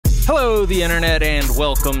Hello, the internet, and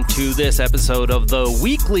welcome to this episode of the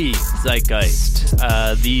weekly Zeitgeist.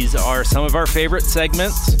 These are some of our favorite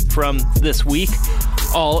segments from this week,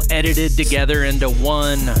 all edited together into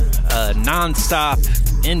one non-stop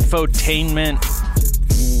infotainment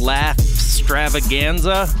laugh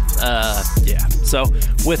extravaganza. So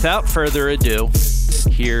without further ado,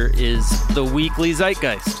 here is the weekly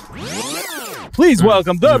Zeitgeist. Please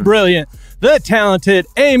welcome the brilliant, the talented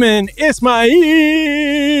Ayman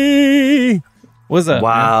Ismail. What's up?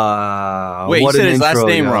 Wow! Wait, what you said his intro, last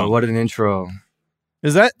name yo. wrong. What an intro!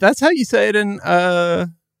 That's how you say it in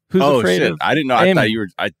Who's Afraid shit! of I didn't know. Ayman? I thought you were.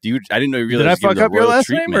 I didn't know you Did I realized. fuck up your last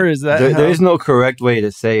name, or is that There is no correct way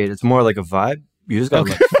to say it. It's more like a vibe. You just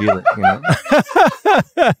gotta feel it. You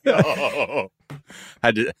know?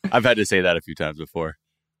 I've had to say that a few times before.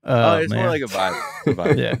 It's man. more like a vibe. A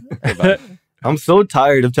vibe. Yeah. A vibe. I'm so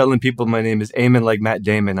tired of telling people my name is Ayman like Matt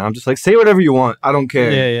Damon. I'm just like, say whatever you want. I don't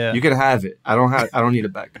care. Yeah. You can have it. I don't need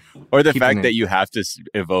it back. Or the Keep fact your that name. you have to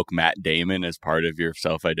evoke Matt Damon as part of your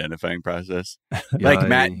self-identifying process, Yay.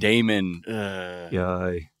 Matt Damon.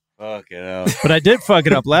 Yeah. Fucking hell. But I did fuck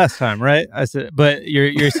it up last time, right? I said, but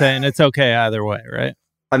you're saying it's okay either way, right?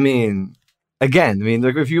 I mean, again,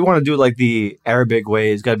 like, if you want to do like the Arabic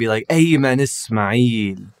way, it's got to be like Ayman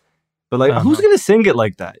Ismail. But like, who's gonna sing it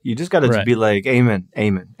like that? You just gotta just be like, Amen.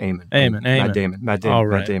 Matt Damon. All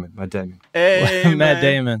right. Matt Damon. Amen. Matt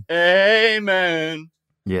Damon. Amen.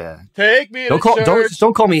 Yeah. Take me to church.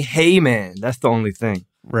 Don't call me Hey Man. That's the only thing.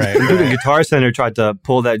 Right. The dude at Guitar Center tried to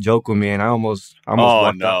pull that joke with me, and I almost Oh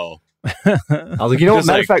walked out. no. I was like, you know what? Just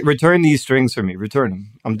Matter like- of fact, return these strings for me. Return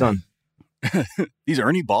them. I'm done. These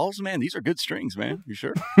Ernie balls, man. These are good strings, man. You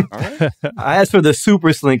sure? All right. I asked for the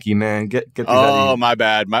super slinky, man. Get these out of here. My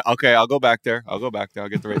bad. Okay, I'll go back there. I'll get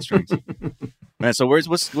the right strings. Man, so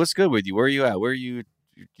what's good with you? Where are you at? Where are you?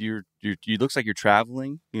 You looks like you're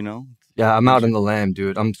traveling. You know. Yeah, I'm out in the lamb,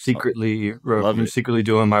 dude. I'm secretly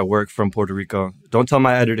doing my work from Puerto Rico. Don't tell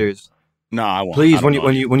my editors. No, I won't. Please, I don't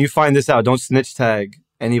know when you find this out, don't snitch tag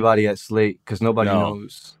anybody at Slate because nobody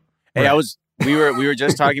knows. Hey, Right. we were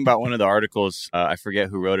just talking about one of the articles. I forget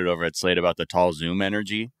who wrote it over at Slate about the tall Zoom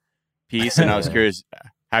energy piece, and I was curious.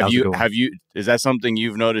 Is that something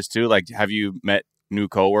you've noticed too? Like, have you met new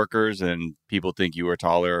coworkers and people think you were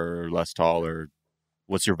taller or less tall, or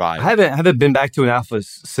what's your vibe? I haven't been back to an alpha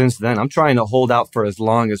since then. I'm trying to hold out for as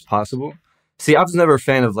long as possible. See, I was never a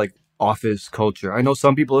fan of like office culture. I know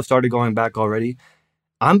some people have started going back already.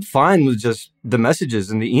 I'm fine with just the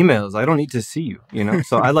messages and the emails. I don't need to see you, you know?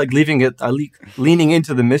 So I like leaving it, leaning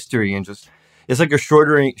into the mystery and just, it's like you're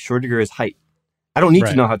shorter his height. I don't need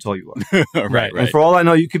to know how tall you are. right. And for all I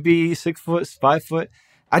know, you could be 6 foot, 5 foot.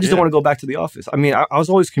 I just don't want to go back to the office. I mean, I was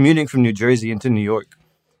always commuting from New Jersey into New York.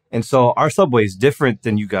 And so our subway is different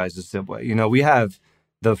than you guys' subway. You know, we have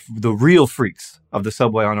the real freaks of the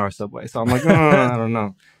subway on our subway. So I'm like, no, I don't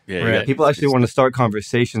know. Yeah, Right. People actually want to start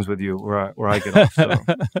conversations with you where I get off. So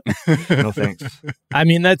no thanks. I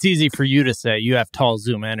mean, that's easy for you to say. You have tall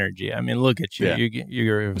Zoom energy. I mean, look at you. Yeah.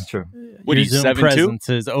 You're It's true. What are your you, Zoom 7'2"? presence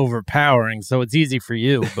is overpowering, so it's easy for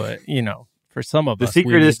you. But you know, for some of The us, we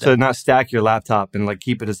secret need is to that. not stack your laptop and like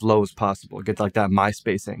keep it as low as possible. Get like that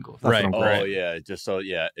MySpace angle. That's Right. what I'm Oh going. yeah, just so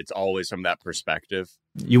it's always from that perspective.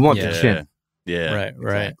 You want Yeah. the chin. Yeah, Right.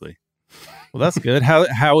 exactly. Well, that's good.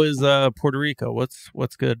 How is Puerto Rico?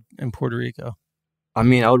 What's good in Puerto Rico? I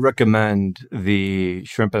mean, I would recommend the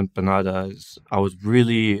shrimp empanadas. I was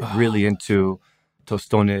really into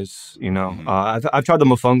tostones. You know, I've tried the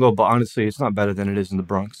mofongo, but honestly, it's not better than it is in the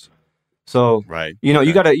Bronx. So, Right. you know,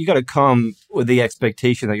 you gotta come with the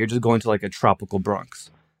expectation that you're just going to like a tropical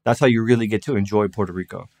Bronx. That's how you really get to enjoy Puerto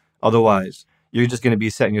Rico. Otherwise, you're just going to be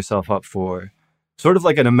setting yourself up for sort of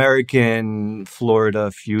like an American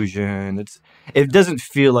Florida fusion. It doesn't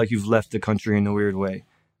feel like you've left the country in a weird way.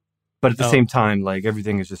 But at the same time, like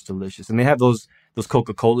everything is just delicious. And they have those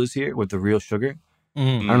Coca-Colas here with the real sugar.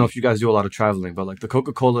 Mm. I don't know if you guys do a lot of traveling, but like the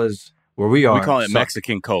Coca-Colas where we are. We call it suck.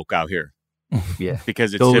 Mexican Coke out here Yeah.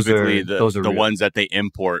 because it's Those typically are the real. ones that they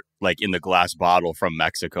import like in the glass bottle from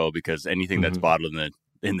Mexico, because anything that's bottled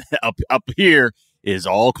up here is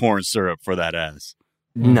all corn syrup for that ass.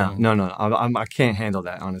 No. I can't handle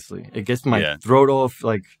that, honestly. It gets my throat off,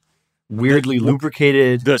 like weirdly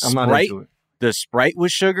lubricated. I'm not into it. The Sprite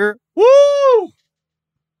with sugar, woo!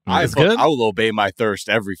 I will obey my thirst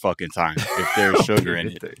every fucking time if there's sugar in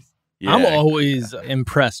it. Yeah. I'm always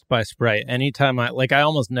impressed by Sprite. Anytime I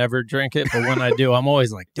almost never drink it, but when I do, I'm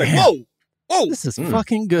always like, damn, whoa, this is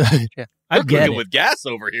fucking good. I We're get cooking it. with gas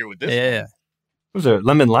over here with this. Yeah. Was there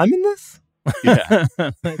lemon lime in this? Yeah.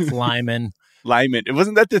 It's Lyman. Lyman.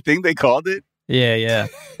 Wasn't that the thing they called it? Yeah.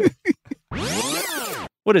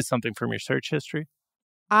 What is something from your search history?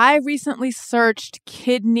 I recently searched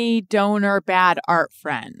kidney donor bad art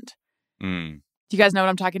friend. Mm. Do you guys know what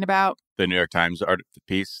I'm talking about? The New York Times art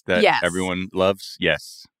piece that everyone loves?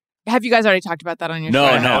 Yes. Have you guys already talked about that on your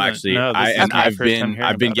show? No, actually. No, I've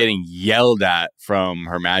been getting yelled at from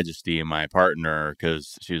Her Majesty and my partner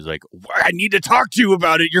because she was like, I need to talk to you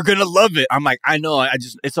about it. You're going to love it. I'm like, I know.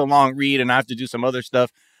 It's a long read and I have to do some other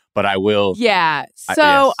stuff, but I will. Yeah.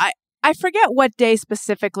 So I forget what day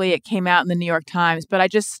specifically it came out in the New York Times, but I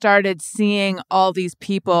just started seeing all these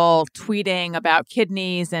people tweeting about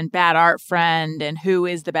kidneys and bad art friend and who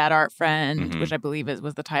is the bad art friend, which I believe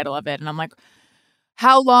was the title of it. And I'm like,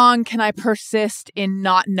 how long can I persist in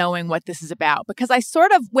not knowing what this is about? Because I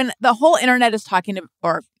sort of, when the whole internet is talking to,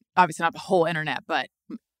 or obviously not the whole internet, but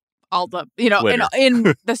all the,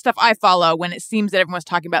 in the stuff I follow, when it seems that everyone's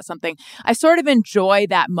talking about something, I sort of enjoy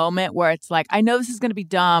that moment where it's like, I know this is going to be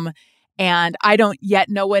dumb and I don't yet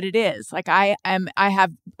know what it is. Like I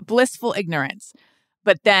have blissful ignorance,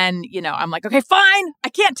 but then, I'm like, okay, fine, I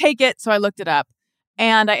can't take it. So I looked it up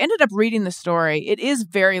and I ended up reading the story. It is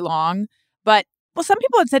very long, but some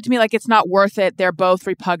people had said to me, like, it's not worth it. They're both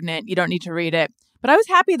repugnant. You don't need to read it. But I was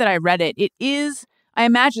happy that I read it. It is, I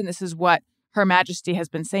imagine this is what Her Majesty has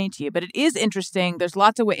been saying to you, but it is interesting. There's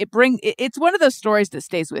lots of ways. It's one of those stories that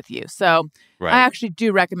stays with you. So I actually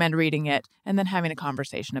do recommend reading it and then having a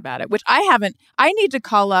conversation about it, which I haven't. I need to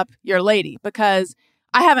call up your lady because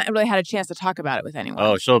I haven't really had a chance to talk about it with anyone.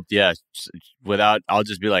 Oh, I'll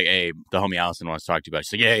just be like, hey, the homie Allison wants to talk to you about it.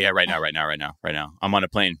 She's like, yeah, right now. I'm on a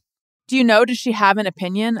plane. Do you know, does she have an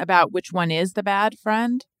opinion about which one is the bad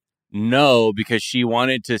friend? No, because she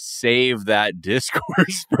wanted to save that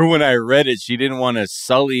discourse for when I read it. She didn't want to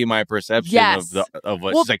sully my perception of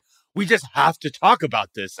what she's like, we just have to talk about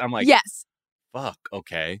this. I'm like, yes. Fuck,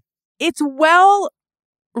 okay. It's well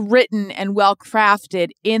written and well crafted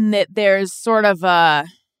in that there's sort of a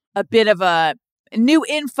bit of a new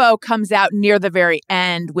info comes out near the very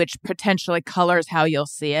end, which potentially colors how you'll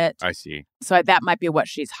see it. I see. So that might be what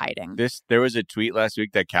she's hiding. There was a tweet last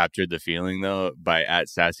week that captured the feeling, though, by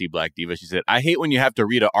 @SassyBlackDiva. She said, I hate when you have to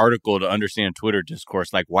read an article to understand Twitter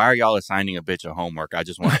discourse. Like, why are y'all assigning a bitch a homework? I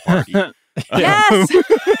just want to party. Yes!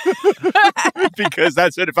 Because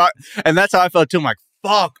that's what and that's how I felt too. I'm like,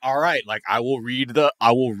 fuck, all right. Like, I will read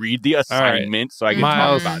the assignment so I can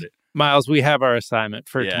talk about it. Miles, we have our assignment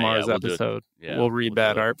for tomorrow's episode. We'll read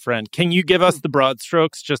Bad Art Friend. Can you give us the broad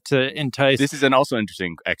strokes just to entice? This is an also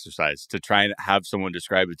interesting exercise to try and have someone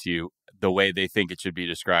describe it to you the way they think it should be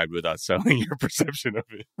described without selling your perception of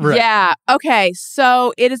it. Right. Yeah. Okay.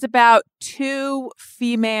 So it is about two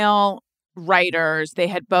female writers. They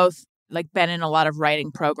had both been in a lot of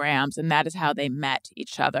writing programs, and that is how they met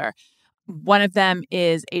each other. One of them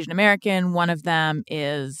is Asian American. One of them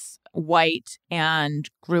is white and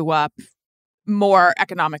grew up more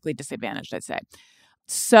economically disadvantaged, I'd say.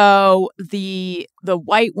 So the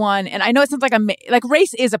white one, and I know it sounds like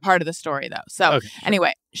race is a part of the story though. So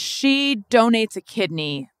anyway, she donates a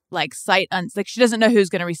kidney, she doesn't know who's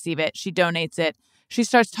going to receive it. She donates it. She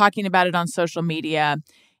starts talking about it on social media,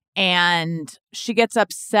 and she gets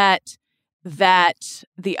upset that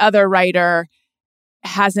the other writer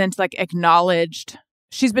hasn't acknowledged.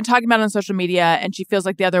 She's been talking about it on social media, and she feels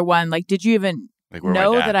like the other one, did you even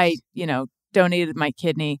know that I, donated my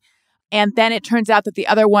kidney? And then it turns out that the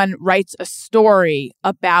other one writes a story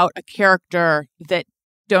about a character that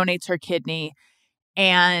donates her kidney.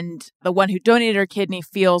 And the one who donated her kidney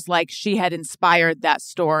feels like she had inspired that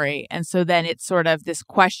story. And so then it's sort of this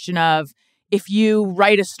question of, if you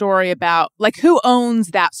write a story about, who owns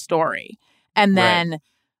that story? And then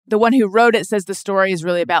the one who wrote it says the story is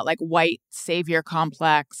really about white savior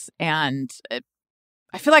complex, and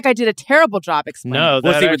I feel like I did a terrible job explaining. No,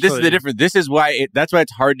 but this is the difference. This is why that's why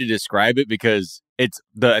it's hard to describe it, because it's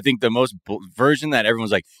I think the most version that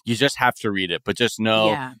everyone's like, you just have to read it, but just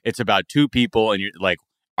know it's about two people, and you're like,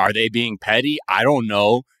 are they being petty? I don't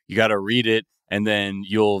know. You got to read it, and then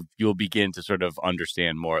you'll begin to sort of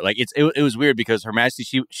understand more. It was weird because Her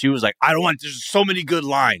Majesty she was like, I don't want. There's so many good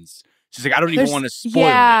lines. She's like, I don't even want to spoil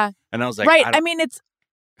it. And I was like, right. I mean, it's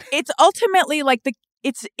ultimately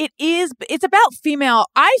it's about female.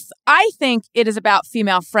 I think it is about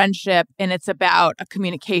female friendship, and it's about a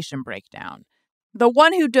communication breakdown. The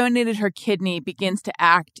one who donated her kidney begins to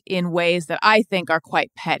act in ways that I think are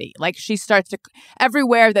quite petty. She starts to,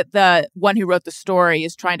 everywhere that the one who wrote the story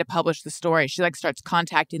is trying to publish the story, she starts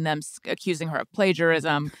contacting them, accusing her of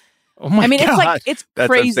plagiarism. Oh my God. It's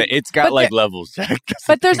crazy. It's got levels.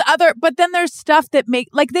 But then there's stuff that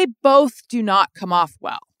they both do not come off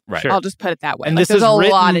well. Right. Sure. I'll just put it that way. And this is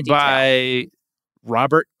written by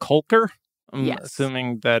Robert Kolker. I'm Yes.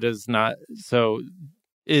 assuming that is not so.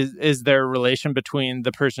 Is there a relation between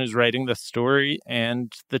the person who's writing the story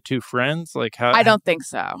and the two friends? Like how? I don't think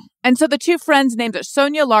so. And so the two friends named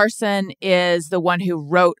Sonia Larson is the one who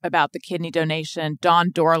wrote about the kidney donation.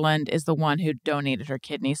 Dawn Dorland is the one who donated her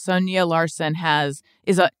kidney. Sonia Larson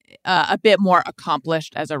is a bit more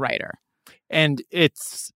accomplished as a writer. And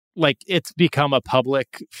it's become a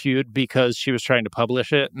public feud because she was trying to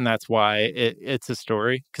publish it, and that's why it's a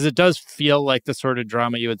story. Because it does feel like the sort of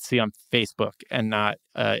drama you would see on Facebook and not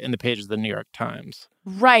in the pages of the New York Times.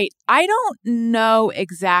 Right. I don't know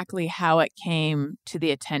exactly how it came to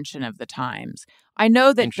the attention of the Times. I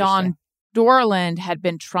know that Dawn Dorland had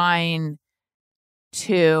been trying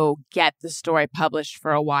to get the story published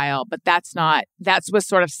for a while, but that was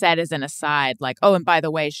sort of said as an aside, like, oh, and by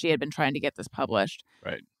the way, she had been trying to get this published.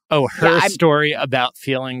 Right. Oh, her story about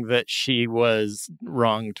feeling that she was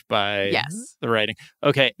wronged by the writing.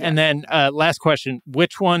 Okay. Yeah. And then last question,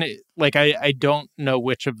 which one, like, I don't know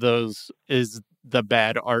which of those is the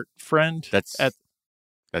bad art friend.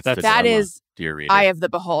 That is dear reader. Eye of the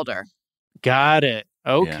Beholder. Got it.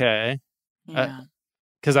 Okay. Yeah.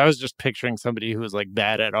 Because I was just picturing somebody who was like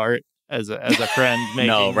bad at art as a friend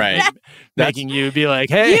making, making you be like,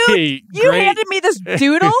 hey, you handed me this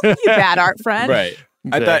doodle, you bad art friend. Right.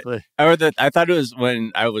 Exactly. I thought it was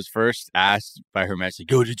when I was first asked by her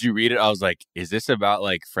message, "Yo, did you read it?" I was like, "Is this about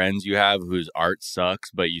like friends you have whose art sucks,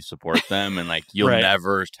 but you support them, and like you'll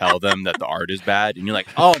never tell them that the art is bad?" And you're like,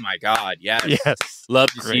 "Oh my god, yes, love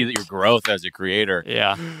to see that your growth as a creator."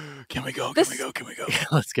 Yeah. Can we go? Can we go? Can we go?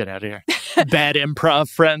 Let's get out of here. Bad improv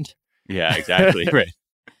friend. Yeah, exactly. Right.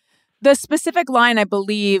 The specific line, I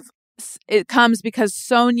believe, it comes because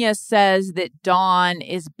Sonia says that Dawn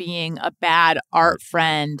is being a bad art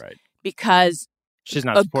friend because she's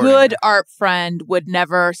not a good art friend would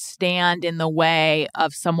never stand in the way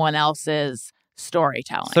of someone else's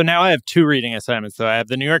storytelling. So now I have two reading assignments. So I have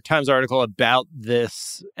the New York Times article about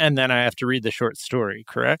this, and then I have to read the short story,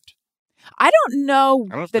 correct? I don't know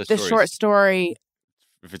that the short story...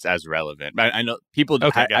 if it's as relevant. I know people.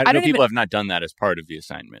 Okay, I know people have not done that as part of the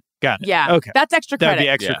assignment. Got it. Yeah. Okay. That's extra credit. That'd be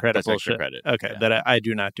extra credit. That's extra credit. Okay. Yeah. That I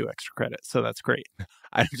do not do extra credit, so that's great.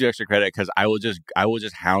 I don't do extra credit because I will just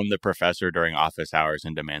hound the professor during office hours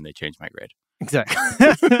and demand they change my grade. Exactly.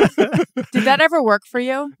 Did that ever work for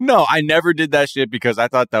you? No, I never did that shit because I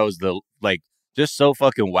thought that was just so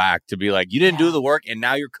fucking whack to be like, you didn't do the work and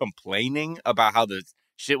now you're complaining about how the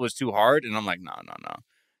shit was too hard. And I'm like, no.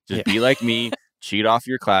 Just be like me. Cheat off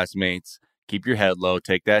your classmates, keep your head low,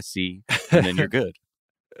 take that C, and then you're good.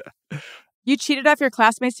 You cheated off your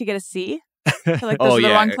classmates to get a C? I feel like those are the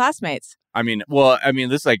wrong classmates. I mean,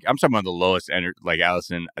 this I'm talking about the lowest, like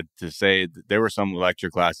Allison, to say there were some lecture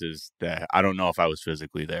classes that I don't know if I was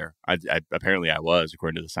physically there. Apparently I was,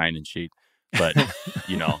 according to the sign-in sheet. But,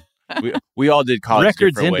 we all did college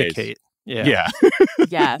records different indicate. ways. Yeah.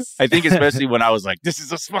 Yes. I think especially when I was like, this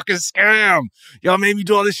is a fucking scam. Y'all made me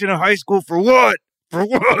do all this shit in high school for what? For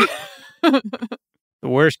what? The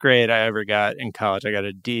worst grade I ever got in college, I got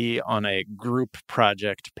a D on a group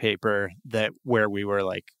project paper where we were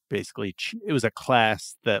like basically it was a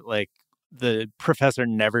class that like the professor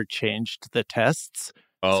never changed the tests.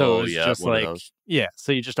 Oh, so it was just like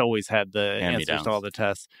so you just always had the answers to all the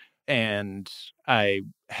tests. And I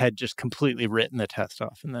had just completely written the test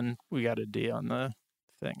off, and then we got a D on the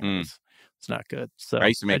thing. It's not good. So I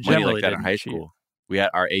used to make money like that in high school. We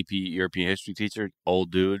had our AP European history teacher,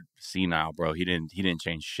 old dude, senile, bro. He didn't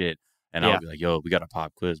change shit. And I would be like, yo, we got a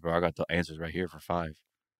pop quiz, bro. I got the answers right here for 5.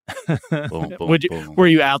 Boom, boom, boom. Were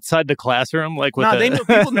you outside the classroom? Like,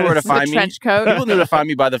 people knew where to find me. Trench coat. People knew to find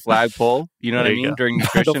me by the flagpole. You know what I mean? During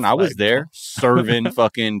nutrition, I was there serving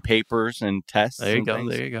fucking papers and tests. There you go.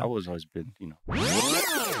 Things. There you go. I was always been,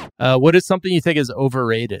 What is something you think is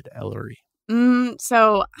overrated, Ellery?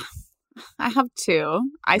 So I have 2.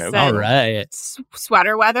 I said, all right,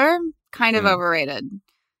 sweater weather, kind of overrated.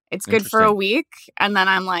 It's good for a week, and then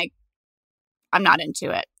I'm like, I'm not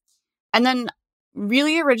into it. And then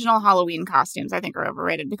really original Halloween costumes, I think, are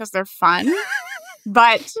overrated because they're fun.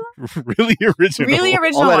 But really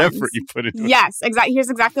original. All that ones. effort you put into it. Yes, exactly. Here's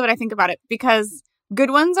exactly what I think about it. Because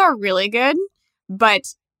good ones are really good, but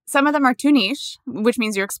some of them are too niche, which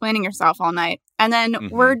means you're explaining yourself all night. And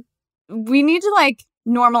then we need to like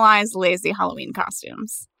normalize lazy Halloween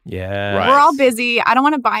costumes. Yeah. Right. We're all busy. I don't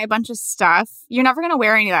want to buy a bunch of stuff. You're never going to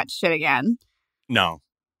wear any of that shit again. No,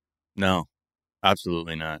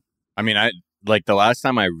 absolutely not. I mean, the last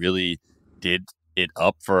time I really did it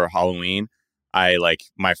up for Halloween,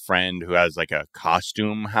 my friend who has like a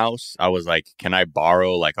costume house, I was like, can I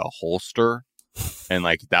borrow like a holster And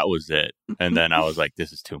like that was it. And then I was like,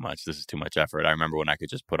 this is too much. This is too much effort. I remember when I could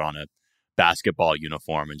just put on a basketball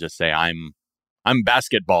uniform and just say I'm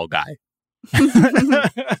basketball guy.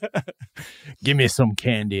 Give me some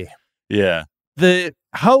candy. Yeah. The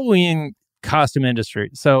Halloween costume industry.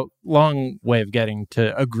 So long way of getting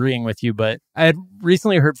to agreeing with you, but I had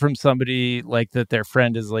recently heard from somebody like that their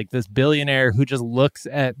friend is like this billionaire who just looks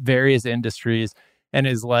at various industries and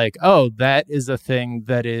is like, oh, that is a thing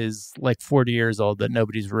that is like 40 years old that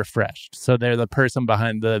nobody's refreshed. So they're the person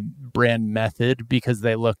behind the brand Method because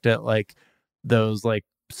they looked at like those like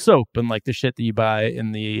soap and like the shit that you buy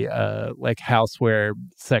in the like houseware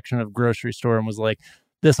section of grocery store and was like,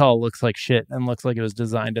 this all looks like shit and looks like it was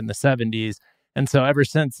designed in the 70s. And so ever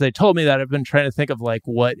since they told me that, I've been trying to think of like,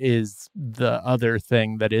 what is the other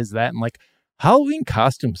thing that is that? And like, Halloween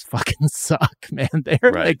costumes fucking suck, man.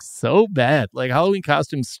 They're like so bad. Like Halloween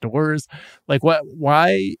costume stores, like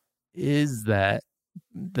why is that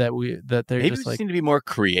they're Maybe just like seem to be more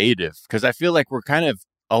creative because I feel like we're kind of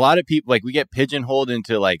a lot of people like we get pigeonholed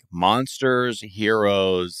into like monsters,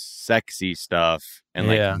 heroes, sexy stuff, and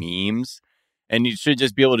like memes. And you should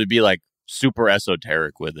just be able to be like super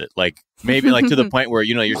esoteric with it. Like maybe like to the point where,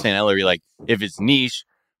 you know, you're saying, Ellery, like if it's niche,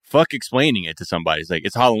 fuck explaining it to somebody. It's like,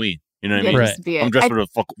 it's Halloween. You know what I mean? Right. I'm dressed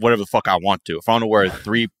whatever the fuck I want to. If I want to wear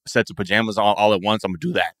 3 sets of pajamas all at once, I'm going to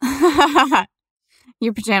do that.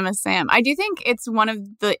 Your pajamas, Sam. I do think it's one of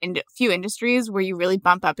the few industries where you really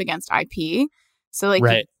bump up against IP. So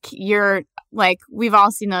like you're like, we've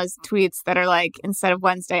all seen those tweets that are like, instead of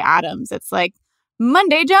Wednesday Addams, it's like,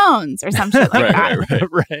 Monday Jones or some shit like that.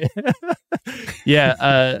 Right.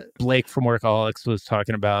 Yeah. Blake from Workaholics was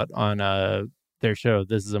talking about on their show,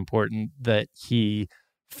 This Is Important, that he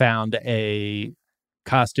found a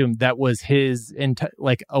costume that was his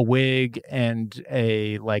like a wig and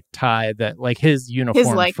a like tie that like his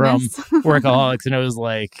uniform from Workaholics, and it was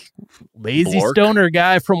like lazy stoner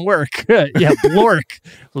guy from work. Yeah, Blork,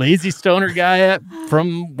 lazy stoner guy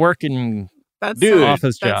from working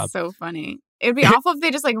office job. That's so funny. It'd be awful if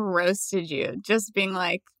they just like roasted you, just being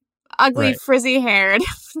like ugly, frizzy haired.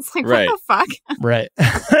 It's like, what the fuck? Right.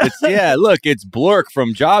 Look, it's Blork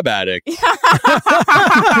from Job Addict.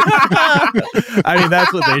 I mean,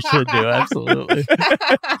 that's what they should do. Absolutely.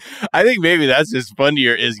 I think maybe that's just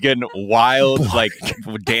funnier is getting wild, like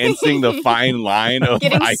dancing the fine line of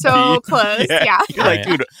getting IP. so close. Yeah. You're like,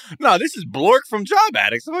 dude, no, this is Blork from Job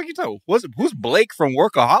Addicts. What are you talking? Who's Blake from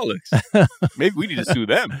Workaholics? Maybe we need to sue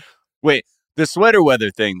them. Wait. The sweater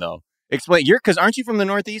weather thing, though. Explain. Because aren't you from the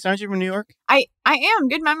Northeast? Aren't you from New York? I am.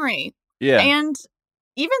 Good memory. Yeah. And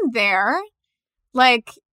even there,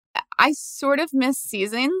 like, I sort of miss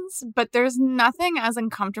seasons, but there's nothing as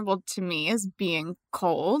uncomfortable to me as being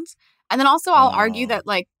cold. And then also I'll argue that,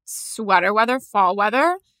 like, sweater weather, fall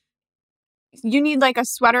weather, you need, like, a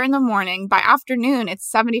sweater in the morning. By afternoon, it's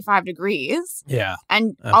 75 degrees. Yeah.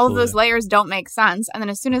 And all of those layers don't make sense. And then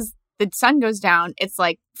as soon as the sun goes down, it's,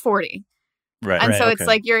 like, 40. Right. And so it's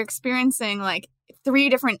like you're experiencing like 3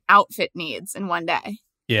 different outfit needs in one day.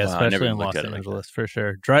 Yeah, especially in Los Angeles for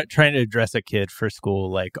sure. Trying to dress a kid for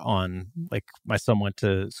school, like my son went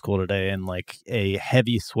to school today in like a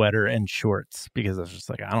heavy sweater and shorts because I was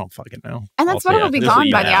just like, I don't fucking know. And that sweater will be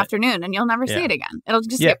gone by the afternoon and you'll never see it again. It'll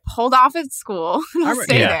just get pulled off at school and it'll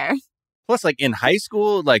stay there. Plus, like in high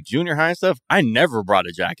school, like junior high and stuff, I never brought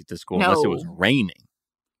a jacket to school unless it was raining.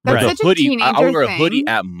 That's such a teenager I would wear a thing. Hoodie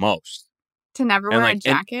at most. To never wear a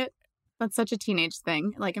jacket? That's such a teenage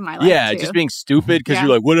thing, like in my life, yeah, too. Just being stupid because you're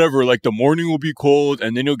like, whatever, like the morning will be cold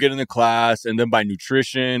and then you'll get into class and then by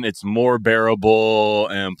nutrition, it's more bearable.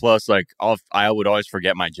 And plus, like, I would always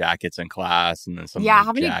forget my jackets in class and then some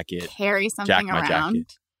having jacket. To carry something around.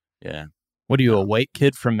 Jacket. Yeah. What are you, a white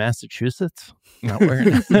kid from Massachusetts? Not wearing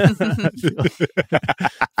it. The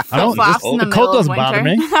cold doesn't bother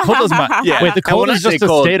me. Cold doesn't bother. Yeah. Wait, the cold is just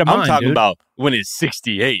a state of mind. I'm talking about when it's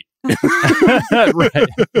 68. Right.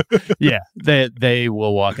 Yeah. They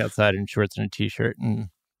will walk outside in shorts and a t-shirt and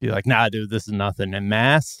be like, nah, dude, this is nothing. And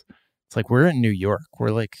Mass, it's like we're in New York.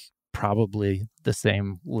 We're like probably the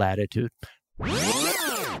same latitude.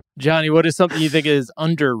 Johnny, what is something you think is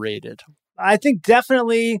underrated? I think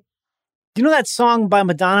definitely. Do you know that song by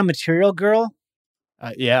Madonna, Material Girl?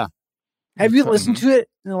 Yeah. Have you listened to it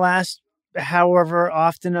in the last however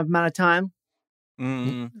often amount of time?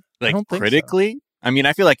 Like critically? So. I mean,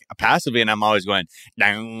 I feel like passively, and I'm always going,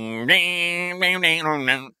 and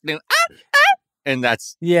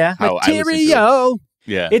that's how Material.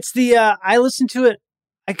 Yeah. It's the, I listen to it.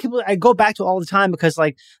 I go back to it all the time because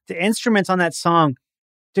like the instruments on that song,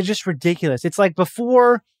 they're just ridiculous. It's like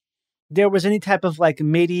before there was any type of like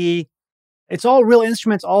MIDI It's all real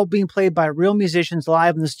instruments, all being played by real musicians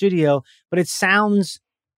live in the studio, but it sounds,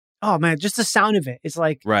 oh man, just the sound of it. It's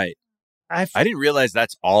like, right. I didn't realize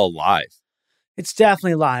that's all live. It's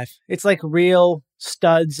definitely live. It's like real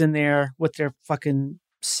studs in there with their fucking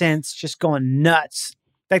synths just going nuts.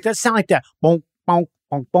 Like that sound like that. Boom, boom,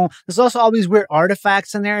 boom, boom. There's also all these weird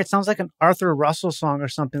artifacts in there. It sounds like an Arthur Russell song or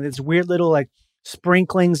something. It's weird little like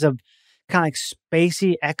sprinklings of kind of like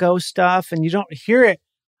spacey echo stuff. And you don't hear it.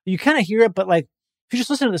 You kind of hear it, but like if you just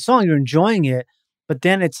listen to the song, you're enjoying it. But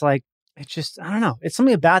then it's like, it's just, I don't know. It's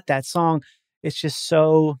something about that song. It's just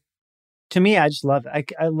so, to me, I just love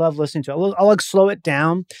it. I love listening to it. I'll like slow it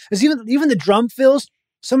down. There's even the drum fills.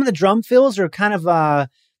 Some of the drum fills are kind of,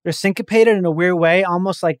 they're syncopated in a weird way,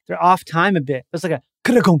 almost like they're off time a bit. It's like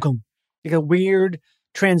like a weird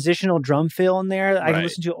transitional drum fill in there. I can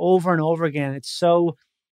listen to over and over again. It's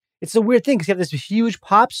a weird thing because you have this huge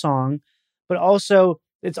pop song, but also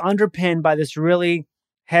it's underpinned by this really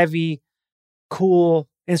heavy, cool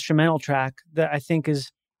instrumental track that I think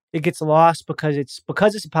it gets lost because it's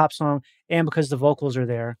a pop song and because the vocals are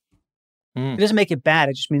there. It doesn't make it bad.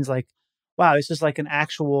 It just means like, wow, this is like an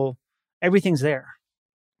actual, everything's there.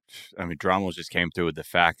 I mean, Dramos just came through with the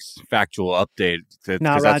factual update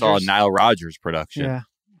because that's all Nile Rodgers production. Yeah.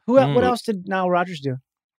 What else did Nile Rodgers do?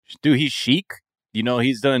 Dude, he's chic. You know,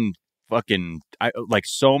 he's done fucking like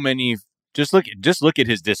so many. Just look at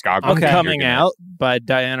his discography. Coming Out by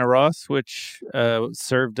Diana Ross, which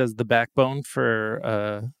served as the backbone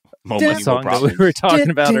for the song that we were talking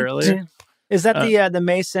about earlier. Is that the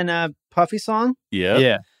Mason Puffy song?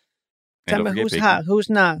 Yeah. Tell me who's hot, who's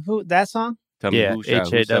not. Who that song? Tell me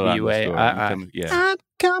HAWA. I'm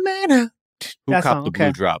coming out. Who copped the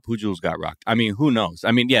blue drop? Who Jules got rocked? I mean, who knows?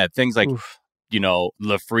 I mean, yeah, things like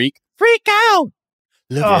Le Freak out.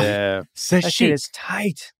 That shit is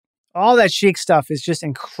tight. All that Chic stuff is just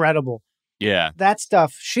incredible. Yeah. That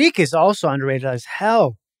stuff, Chic is also underrated as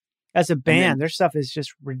hell. As a band, their stuff is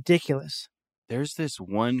just ridiculous. There's this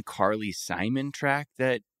one Carly Simon track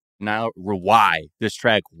that now, Why? This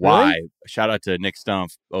track, Why? Really? Shout out to Nick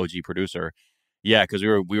Stumpf, OG producer. Yeah, because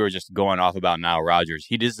we were just going off about Nile Rodgers.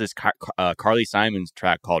 He does this Carly Simon's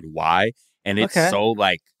track called Why, and it's so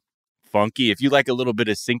like funky. If you like a little bit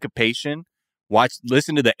of syncopation,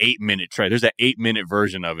 listen to the 8-minute track. There's an 8-minute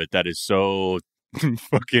version of it that is so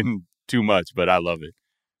fucking too much, but I love it.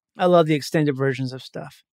 I love the extended versions of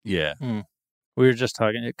stuff. Yeah. We were just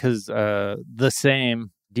talking because the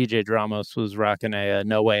same DJ Dramos was rocking a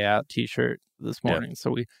No Way Out t-shirt this morning. So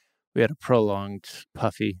we had a prolonged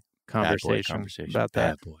Puffy conversation about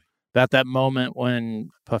that. About that moment when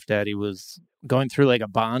Puff Daddy was going through like a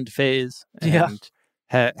Bond phase and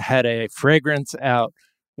had a fragrance out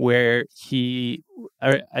where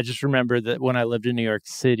I just remember that when I lived in New York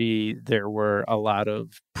City, there were a lot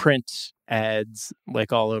of print ads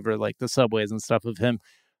like all over like the subways and stuff of him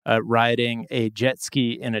riding a jet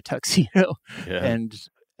ski in a tuxedo. Yeah.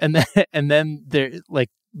 And then there like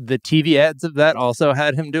the TV ads of that also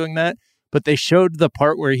had him doing that. But they showed the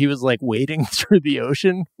part where he was like wading through the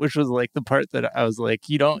ocean, which was like the part that I was like,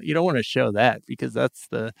 you don't want to show that because that's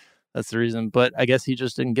the reason. But I guess he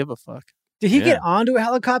just didn't give a fuck. Did he get onto a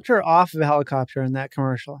helicopter or off of a helicopter in that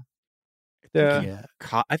commercial? I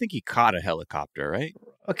think he caught a helicopter, right?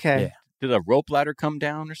 Okay. Yeah. Did a rope ladder come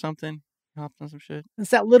down or something? Hopped on some shit.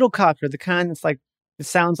 It's that little copter, the kind that's like it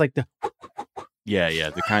sounds like the. Yeah,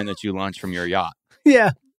 the kind that you launch from your yacht.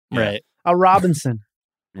 Yeah. Right. A Robinson.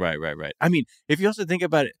 Right. I mean, if you also think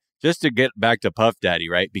about it, just to get back to Puff Daddy,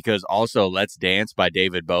 right? Because also Let's Dance by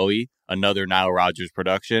David Bowie, another Nile Rodgers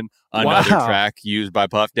production, another track used by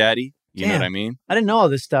Puff Daddy. You know what I mean? I didn't know all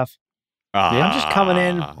this stuff. I'm just coming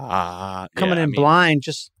in blind,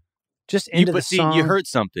 just into the song. You heard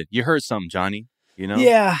something. You heard something, Johnny. You know?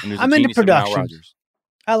 Yeah, I'm into production.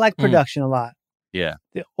 I like production a lot. Yeah.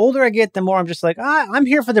 The older I get, the more I'm just like, I'm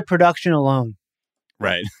here for the production alone.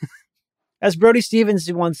 Right. As Brody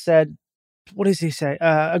Stevens once said, what does he say?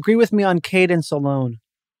 Agree with me on cadence alone.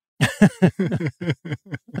 That's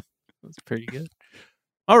pretty good.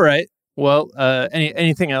 All right. Well,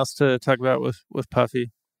 anything else to talk about with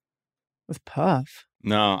Puffy? With Puff?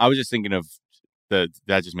 No, I was just thinking of that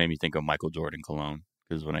just made me think of Michael Jordan cologne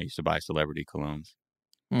because when I used to buy celebrity colognes.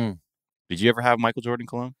 Did you ever have Michael Jordan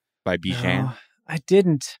cologne by Bichon? No, I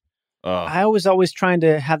didn't. I was always trying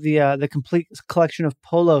to have the complete collection of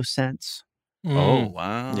Polo scents. Oh,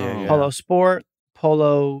 wow. Yeah. Polo Sport,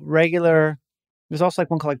 Polo Regular. There's also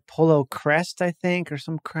like one called like Polo Crest, I think, or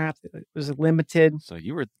some crap. It was limited. So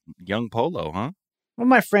you were young Polo, huh? Well,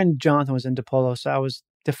 my friend Jonathan was into Polo, so I was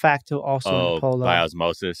de facto also in polo. By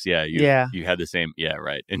osmosis. Yeah. Yeah. You had the same. Yeah,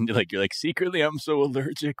 right. And you're like, secretly, I'm so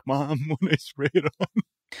allergic, Mom, when I spray it on.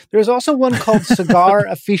 There's also one called Cigar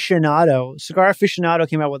Aficionado. Cigar Aficionado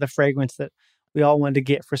came out with a fragrance that we all wanted to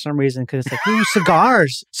get for some reason because it's like, ooh,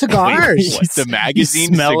 cigars. Cigars. What, the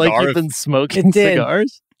magazine You smell like cigar? you've been smoking It did.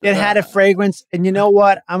 cigars? It had a fragrance. And you know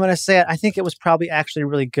what? I'm going to say it. I think it was probably actually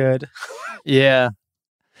really good. Yeah.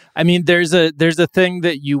 I mean, there's a thing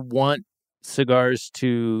that you want cigars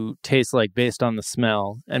to taste like based on the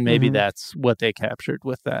smell, and maybe that's what they captured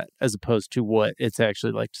with that, as opposed to what it's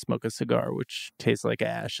actually like to smoke a cigar, which tastes like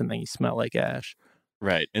ash, and then you smell like ash.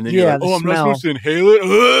 Right. And then you're like, I'm not supposed to inhale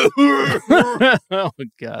it. Oh,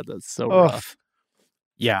 God, that's so rough.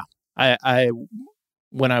 Yeah. I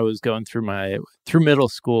when I was going through middle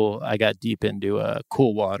school, I got deep into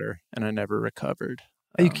cool water, and I never recovered.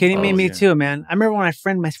 Are you kidding me? Me too, man. I remember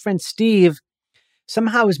when my friend Steve,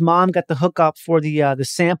 somehow his mom got the hookup for the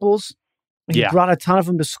samples. He brought a ton of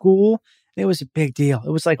them to school. And it was a big deal. It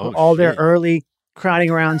was like we're all there early, crowding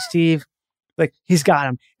around Steve. Like, he's got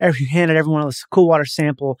them. He handed everyone a cool water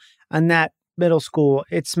sample. And that middle school,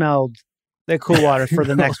 it smelled like cool water for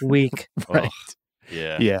the next week. Right.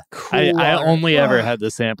 Yeah. Yeah. I only ever had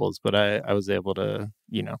the samples, but I was able to,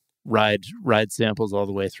 ride samples all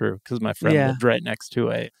the way through because my friend lived right next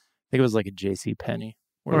to I think it was like a J.C. Penney.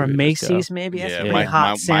 Or a Macy's, maybe. That's a really hot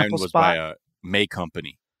mine sample was spot. by a May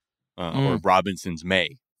Company or Robinson's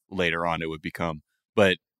May. Later on, it would become.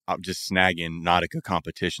 But I'm just snagging Nautica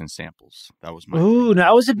competition samples. That was my thing.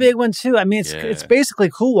 That was a big one too. I mean, it's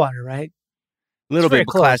basically cool water, right? A little bit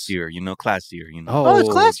close. classier, classier. Oh, it's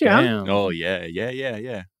classier, damn. huh? Oh, yeah.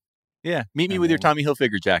 Yeah, meet me with your Tommy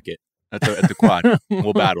Hilfiger jacket at the quad.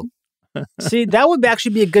 We'll battle. See, that would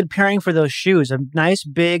actually be a good pairing for those shoes. A nice,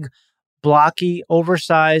 big, blocky,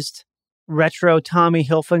 oversized, retro Tommy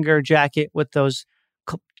Hilfiger jacket with those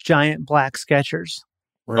giant black Skechers.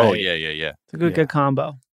 Right. Oh, yeah. It's a good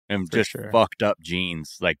combo. And just fucked up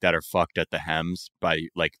jeans that are fucked at the hems by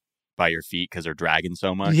your feet because they're dragging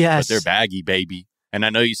so much. Yes. But they're baggy, baby. And I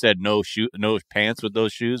know you said no pants with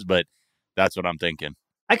those shoes, but that's what I'm thinking.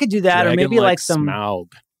 I could do that, or maybe like some Smaug.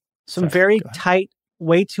 very tight,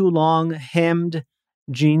 way too long hemmed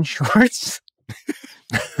jean shorts.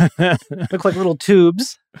 Look like little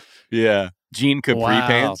tubes. Yeah. Jean capri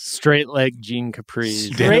pants. Straight leg jean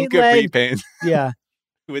capris. Denim capri pants. Yeah.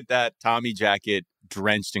 With that Tommy jacket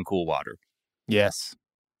drenched in cool water. Yes.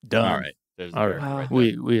 Done. All right. All right.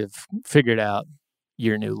 We have figured out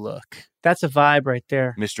your new look. That's a vibe right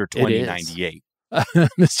there. Mr. 2098.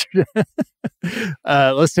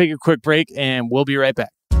 Let's take a quick break and we'll be right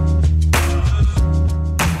back.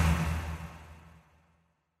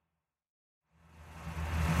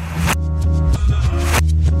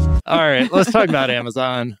 All right, let's talk about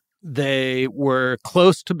Amazon. They were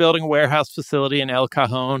close to building a warehouse facility in El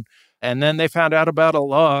Cajon, and then they found out about a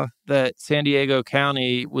law that San Diego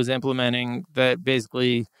County was implementing that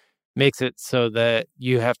basically makes it so that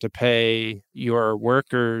you have to pay your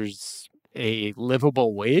workers a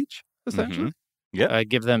livable wage, essentially. Yeah.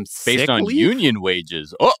 Give them based on leave? union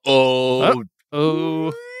wages. Uh-oh.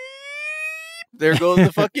 There goes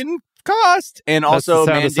the fucking cost. And That's also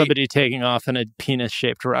the sound of somebody taking off in a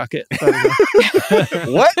penis-shaped rocket.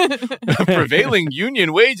 What? Prevailing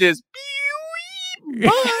union wages.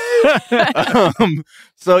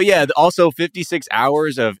 So yeah, also 56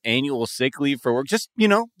 hours of annual sick leave for work. Just,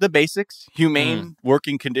 the basics. Humane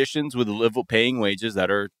working conditions with livable paying wages that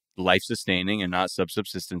are life-sustaining and not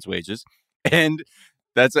subsistence wages. And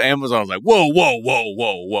that's Amazon was like, whoa.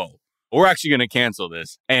 We're actually going to cancel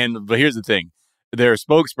this. But here's the thing. Their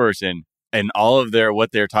spokesperson and all of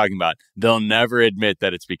what they're talking about, they'll never admit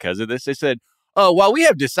that it's because of this. They said, while we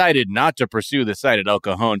have decided not to pursue the site at El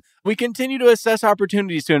Cajon, we continue to assess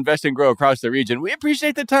opportunities to invest and grow across the region. We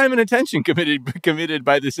appreciate the time and attention committed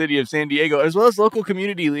by the city of San Diego, as well as local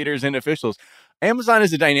community leaders and officials. Amazon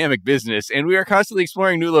is a dynamic business, and we are constantly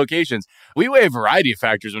exploring new locations. We weigh a variety of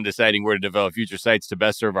factors when deciding where to develop future sites to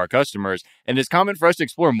best serve our customers, and it's common for us to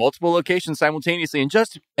explore multiple locations simultaneously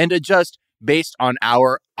and adjust based on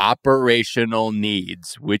our operational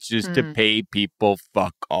needs, which is to pay people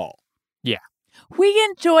fuck all. Yeah. We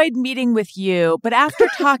enjoyed meeting with you, but after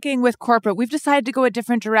talking with corporate, we've decided to go a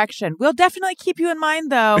different direction. We'll definitely keep you in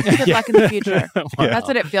mind, though. Good luck in the future. Wow. That's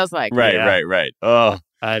what it feels like. Right. Oh,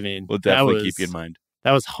 I mean, we'll definitely keep you in mind.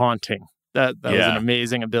 That was haunting. That was an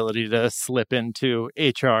amazing ability to slip into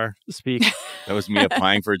HR speak. That was me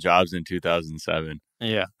applying for jobs in 2007.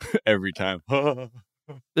 Yeah. Every time.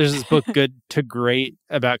 There's this book, Good to Great,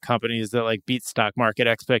 about companies that like beat stock market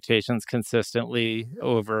expectations consistently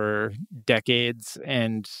over decades.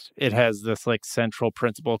 And it has this like central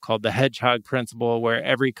principle called the hedgehog principle, where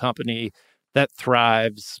every company that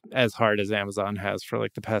thrives as hard as Amazon has for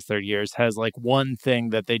like the past 30 years has like one thing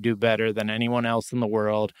that they do better than anyone else in the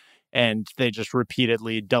world. And they just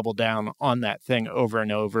repeatedly double down on that thing over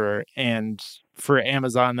and over. And for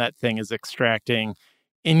Amazon, that thing is extracting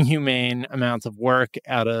inhumane amounts of work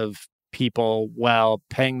out of people while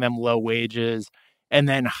paying them low wages and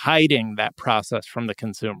then hiding that process from the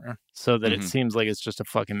consumer so that it seems like it's just a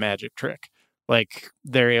fucking magic trick. Like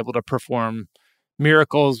they're able to perform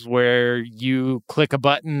miracles where you click a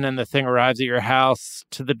button and the thing arrives at your house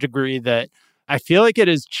to the degree that I feel like it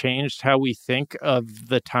has changed how we think of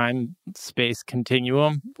the time-space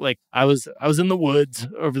continuum. Like I was in the woods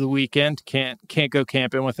over the weekend. Can't go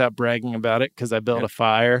camping without bragging about it because I built a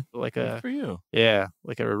fire. Like Good for you. Yeah,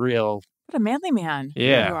 like a real. What a manly man.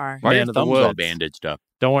 Yeah, You are. Why are man your of the thumbs all woods. bandaged up?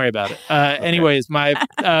 Don't worry about it. Anyways, my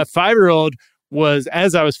 5-year-old was,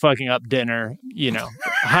 as I was fucking up dinner,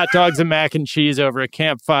 hot dogs and mac and cheese over a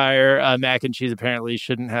campfire. Mac and cheese apparently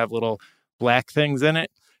shouldn't have little black things in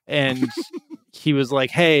it. And he was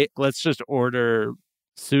like, hey, let's just order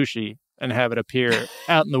sushi and have it appear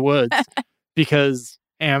out in the woods because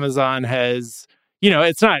Amazon has,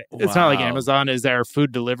 it's not like Amazon is our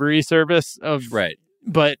food delivery service right.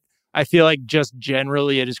 But I feel like just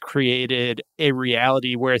generally it has created a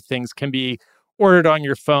reality where things can be ordered on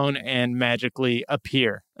your phone and magically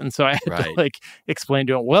appear. And so I had to like explain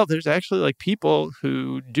to him, well, there's actually like people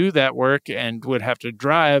who do that work and would have to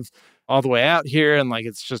drive all the way out here, and like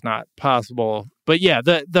it's just not possible. But yeah,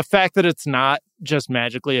 the fact that it's not just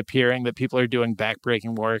magically appearing, that people are doing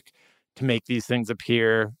backbreaking work to make these things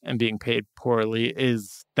appear and being paid poorly,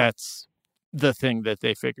 that's the thing that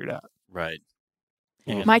they figured out. Right.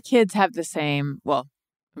 Yeah. My kids have the same, well,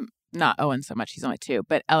 not Owen so much, he's only 2,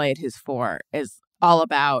 but Elliot, who's 4, is all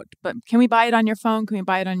about, but can we buy it on your phone? Can we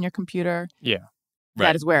buy it on your computer? Yeah.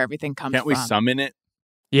 That is where everything comes Can't from. we summon it?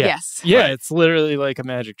 Yeah. Yes. Yeah, it's literally like a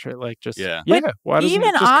magic trick. Like just why doesn't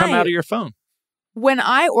it just come out of your phone? When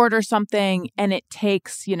I order something and it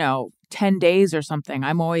takes, 10 days or something,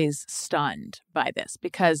 I'm always stunned by this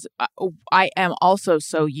because I am also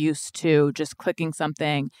so used to just clicking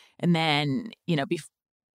something and then,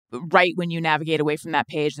 right when you navigate away from that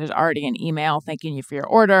page, there's already an email thanking you for your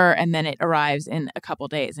order, and then it arrives in a couple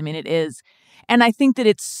days. I mean, it is. And I think that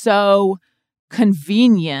it's so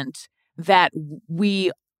convenient that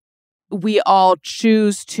we all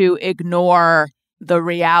choose to ignore the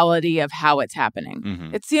reality of how it's happening.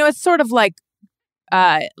 Mm-hmm. It's it's sort of like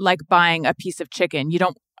buying a piece of chicken.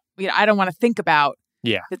 I don't want to think about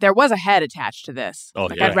that there was a head attached to this. Oh,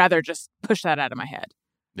 I'd rather just push that out of my head.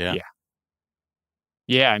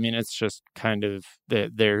 Yeah, I mean, it's just kind of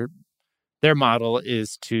their model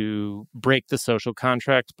is to break the social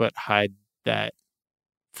contract, but hide that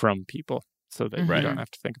from people so that you don't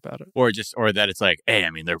have to think about it. Or that it's like, hey, I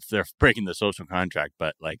mean, they're breaking the social contract,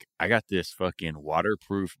 but like, I got this fucking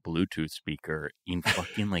waterproof Bluetooth speaker in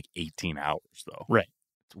fucking like 18 hours, though. Right.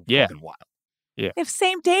 It's fucking wild. They have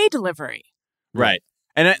same day delivery. Right.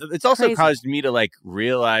 And it's also Crazy. caused me to like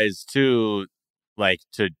realize too, like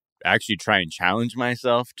to actually try and challenge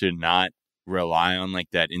myself to not rely on like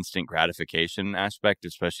that instant gratification aspect,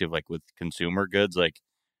 especially like with consumer goods. Like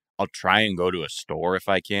I'll try and go to a store if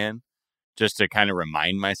I can, just to kind of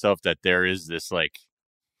remind myself that there is this like,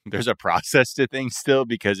 there's a process to things still,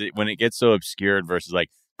 because when it gets so obscured versus like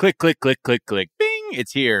click, click, click, click, click, bing,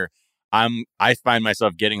 it's here. I find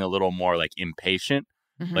myself getting a little more like impatient,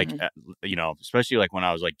 like, especially like when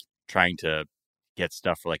I was like trying to get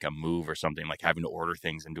stuff for like a move or something, like having to order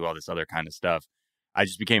things and do all this other kind of stuff. I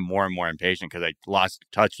just became more and more impatient because I lost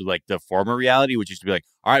touch with like the former reality, which used to be like,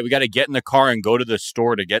 all right, we got to get in the car and go to the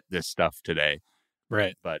store to get this stuff today.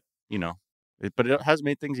 Right. But, but it has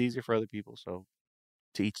made things easier for other people. So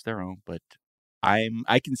to each their own, but I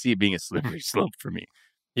can see it being a slippery slope for me.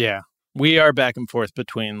 Yeah. We are back and forth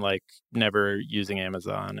between like never using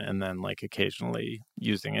Amazon and then like occasionally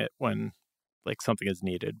using it when like something is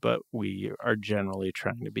needed, but we are generally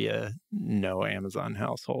trying to be a no Amazon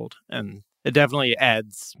household, and it definitely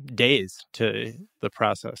adds days to the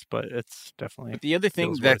process, but it's definitely. But the other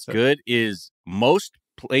thing that's good is most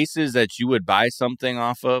places that you would buy something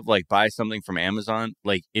off of, like buy something from Amazon,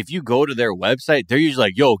 like if you go to their website, they're usually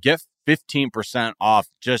like, yo, get 15% off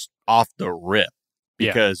just off the rip,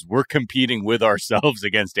 because we're competing with ourselves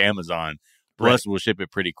against Amazon. Plus, we'll ship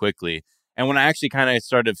it pretty quickly. And when I actually kind of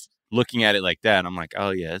started looking at it like that, I'm like, oh,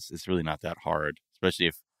 yes, it's really not that hard. Especially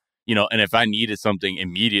if, and if I needed something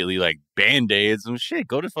immediately, like Band-Aids and shit,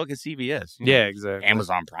 go to fucking CVS. Yeah, exactly.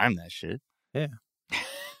 Amazon Prime that shit. Yeah.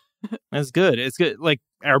 It's good. It's good. Like,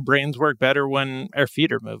 our brains work better when our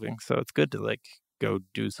feet are moving. So it's good to, like, go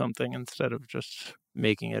do something instead of just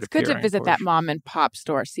making it appear. It's good to visit that mom and pop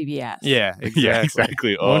store, CVS. Yeah, exactly. Yeah,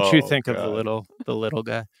 exactly. Won't you think of the little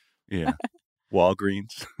guy? Yeah.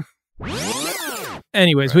 Walgreens.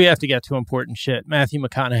 Anyways, we have to get to important shit. Matthew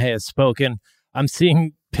McConaughey has spoken. I'm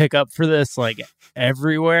seeing pickup for this like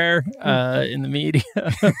everywhere in the media.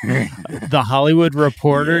 The Hollywood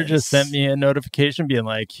Reporter just sent me a notification being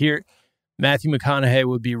like, here, Matthew McConaughey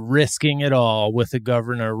would be risking it all with a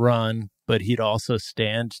governor run, but he'd also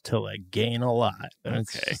stand to like gain a lot. And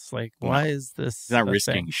it's just like, why is this? He's not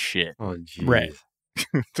risking thing? shit. Oh, geez. Right.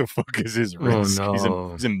 The fuck is his risk? Oh,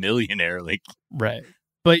 no. He's a millionaire. Like, right.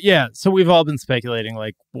 But yeah, so we've all been speculating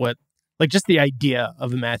like just the idea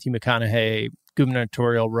of a Matthew McConaughey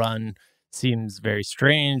gubernatorial run seems very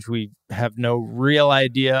strange. We have no real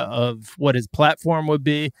idea of what his platform would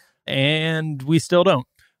be, and we still don't.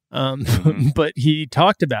 But he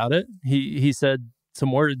talked about it. He said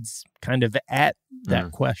some words kind of at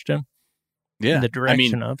that question. Yeah. In the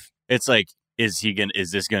direction of. It's like, is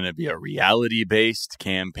this gonna be a reality based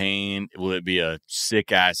campaign? Will it be a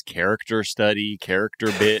sick ass character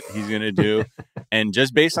bit he's gonna do? And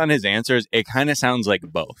just based on his answers, it kind of sounds like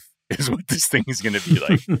both is what this thing is gonna be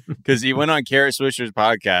like. Because he went on Kara Swisher's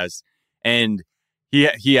podcast and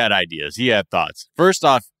he had ideas, he had thoughts. First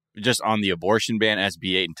off, just on the abortion ban,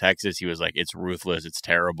 SB 8 in Texas, he was like, it's ruthless, it's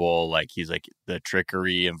terrible. Like, he's like, the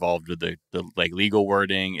trickery involved with the like legal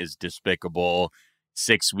wording is despicable.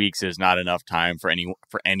 6 weeks is not enough time for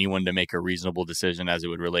anyone to make a reasonable decision as it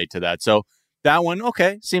would relate to that. So that one,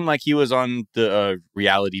 okay, seemed like he was on the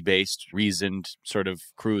reality-based, reasoned sort of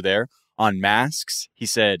crew there. On masks, he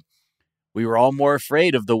said, we were all more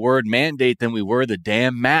afraid of the word mandate than we were the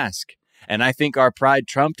damn mask. And I think our pride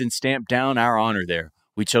trumped and stamped down our honor there.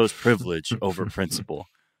 We chose privilege over principle.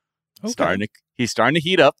 Okay. He's starting to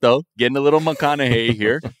heat up, though, getting a little McConaughey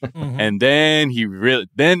here. And then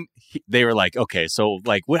they were like, okay, so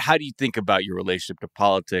like, how do you think about your relationship to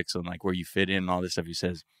politics and like where you fit in and all this stuff? He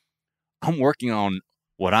says, I'm working on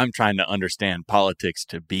what I'm trying to understand politics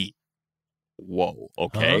to be. Whoa,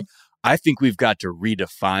 okay. Uh-huh. I think we've got to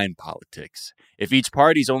redefine politics. If each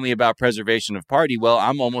party's only about preservation of party, well,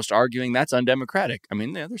 I'm almost arguing that's undemocratic. I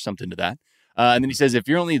mean, there's something to that. And then he says, if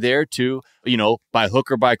you're only there to, by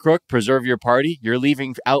hook or by crook, preserve your party, you're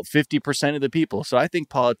leaving out 50% of the people. So I think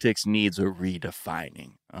politics needs a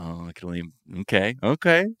redefining. Oh, okay.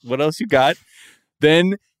 What else you got?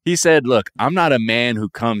 Then he said, look, I'm not a man who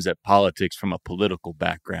comes at politics from a political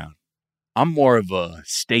background. I'm more of a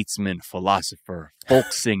statesman, philosopher,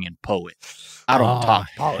 folk singing poet. I don't talk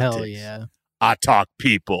politics. Hell yeah. I talk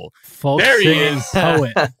people. Folk singing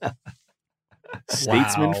poet.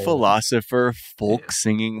 Statesman, philosopher, folk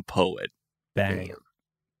singing poet. Bang.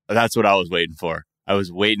 That's what I was waiting for. I was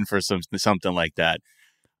waiting for something like that.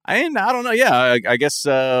 I don't know. Yeah, I guess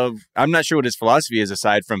I'm not sure what his philosophy is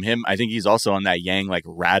aside from him. I think he's also on that Yang like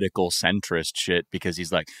radical centrist shit because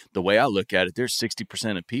he's like, the way I look at it, there's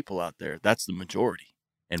 60% of people out there. That's the majority.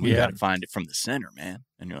 And we got to find it from the center, man.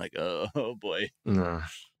 And you're like, oh boy. No.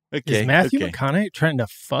 Okay. Is Matthew McConaughey trying to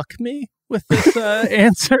fuck me with this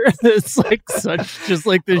answer? It's like just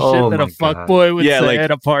like this shit that a fuckboy would say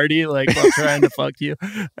at a party, like, I'm trying to fuck you.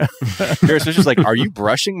 It's just like, are you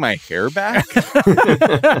brushing my hair back?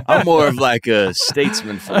 I'm more of like a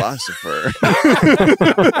statesman philosopher.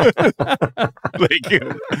 Like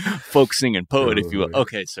folk singing poet, if you will.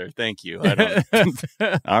 Okay, sir, thank you. I don't...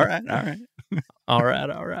 All right.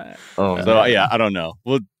 Oh, so yeah, I don't know.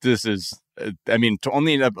 Well, this is, I mean,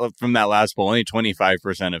 only from that last poll, only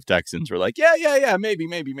 25% of Texans were like, yeah, maybe.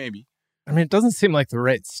 I mean, it doesn't seem like the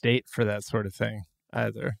right state for that sort of thing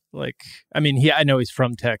either. Like, I mean, I know he's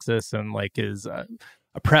from Texas and like is a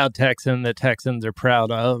proud Texan that Texans are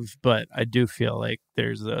proud of, but I do feel like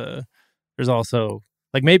there's also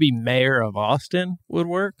like maybe mayor of Austin would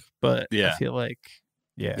work, but I feel like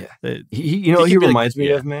he reminds me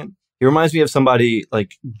of, man. He reminds me of somebody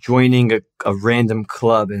like joining a random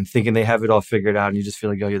club and thinking they have it all figured out, and you just feel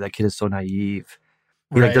like, oh, that kid is so naive.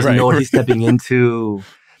 He doesn't know what he's stepping into.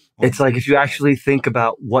 It's like if you actually think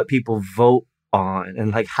about what people vote on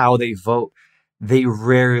and like how they vote, they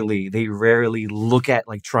rarely look at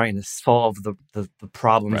like trying to solve the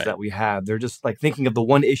problems that we have. They're just like thinking of the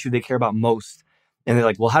one issue they care about most, and they're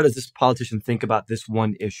like, well, how does this politician think about this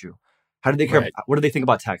one issue? How do they care? What do they think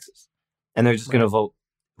about taxes? And they're just going to vote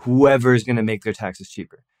whoever is going to make their taxes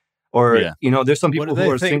cheaper. Or, there's some people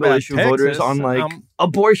who are single issue voters on like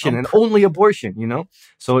abortion and only abortion,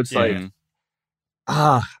 So it's like,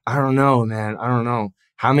 I don't know, man. I don't know.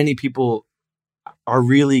 How many people are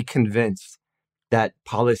really convinced that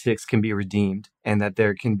politics can be redeemed and that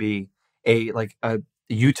there can be a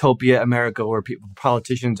utopia America where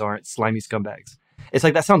politicians aren't slimy scumbags? It's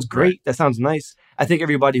like, that sounds great. Right. That sounds nice. I think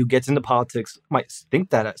everybody who gets into politics might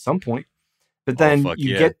think that at some point. But then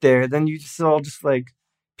get there, then you just all just like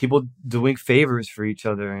people doing favors for each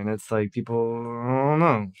other. And it's like people, I don't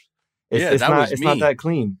know. It's not that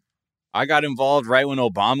clean. I got involved right when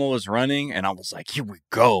Obama was running, and I was like, here we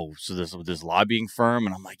go. So this lobbying firm,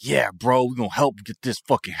 and I'm like, yeah, bro, we're going to help get this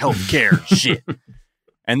fucking healthcare shit.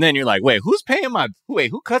 And then you're like, wait, who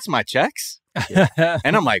cuts my checks? Yeah.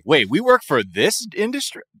 And I'm like, wait, we work for this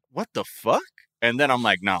industry? What the fuck? And then I'm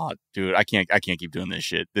like, nah, dude, I can't keep doing this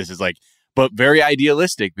shit. This is like, but very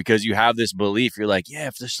idealistic because you have this belief. You're like, yeah,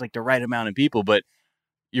 if there's like the right amount of people, but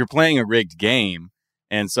you're playing a rigged game.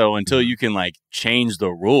 And so until you can like change the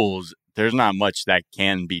rules, there's not much that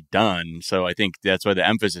can be done. So I think that's why the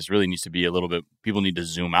emphasis really needs to be a little bit, people need to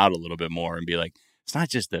zoom out a little bit more and be like, it's not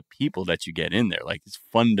just the people that you get in there. Like, it's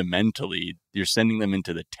fundamentally, you're sending them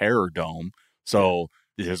into the terror dome. So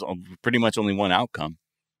there's pretty much only one outcome.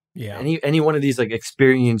 Yeah. Any one of these like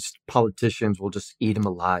experienced politicians will just eat him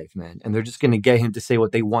alive, man. And they're just going to get him to say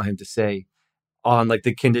what they want him to say on like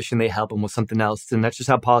the condition they help him with something else. And that's just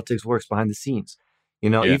how politics works behind the scenes.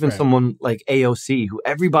 Someone like AOC, who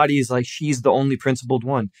everybody is like, she's the only principled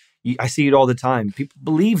one. I see it all the time. People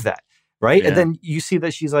believe that, right? Yeah. And then you see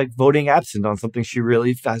that she's like voting absent on something she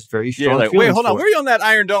really has very strong feelings wait, hold on. Where are you on that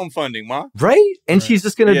Iron Dome funding, Ma? Right? And she's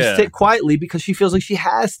just going to sit quietly because she feels like she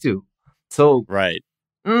has to. So, right.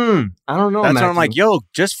 I don't know. That's Matthew. why I'm like, yo,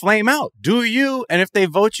 just flame out. Do you? And if they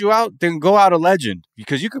vote you out, then go out a legend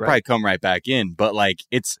because you could probably come right back in. But like,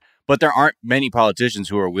 but there aren't many politicians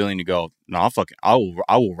who are willing to go, no, I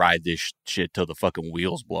will ride this shit till the fucking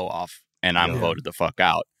wheels blow off and I'm voted the fuck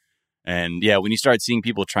out. And yeah, when you start seeing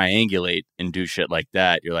people triangulate and do shit like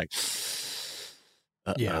that, you're like,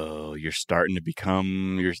 you're starting to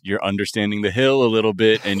become, you're understanding the hill a little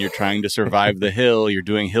bit and you're trying to survive the hill. You're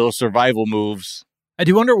doing hill survival moves. I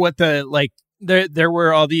do wonder what there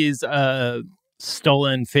were all these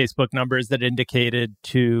stolen Facebook numbers that indicated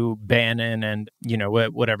to Bannon and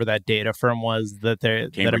whatever that data firm was that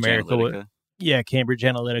America Cambridge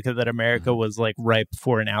Analytica, that America was like ripe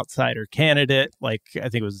for an outsider candidate. Like, I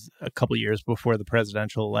think it was a couple years before the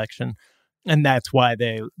presidential election, and that's why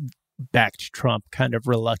they backed Trump kind of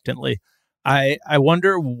reluctantly. I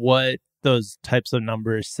wonder what those types of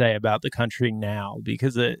numbers say about the country now,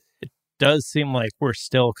 because it does seem like we're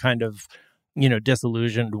still kind of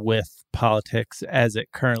disillusioned with politics as it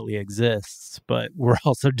currently exists, but we're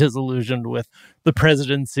also disillusioned with the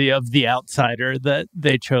presidency of the outsider that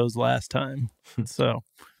they chose last time. So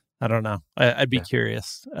I don't know. I'd be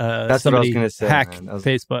curious. That's what I was going to say. Hack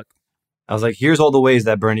Facebook. I was like, here's all the ways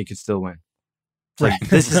that Bernie could still win. It's like,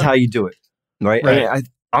 this is how you do it. Right.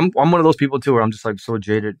 I'm one of those people too, where I'm just like so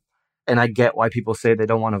jaded. And I get why people say they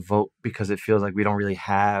don't want to vote, because it feels like we don't really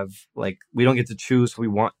have, like, we don't get to choose who we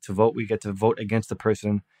want to vote. We get to vote against the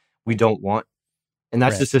person we don't want. And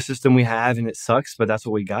that's just the system we have, and it sucks, but that's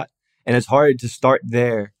what we got. And it's hard to start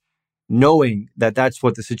there knowing that that's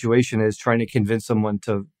what the situation is, trying to convince someone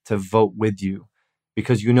to vote with you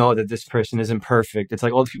because you know that this person isn't perfect. It's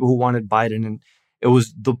like all the people who wanted Biden, and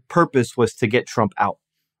the purpose was to get Trump out,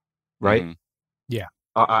 right? Mm-hmm. Yeah.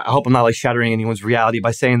 I hope I'm not like shattering anyone's reality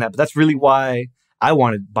by saying that, but that's really why I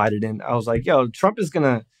wanted Biden in. I was like, yo, Trump is going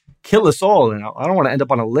to kill us all. And I don't want to end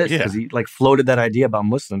up on a list because he like floated that idea about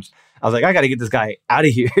Muslims. I was like, I got to get this guy out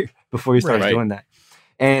of here before he starts doing that.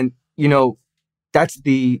 And, that's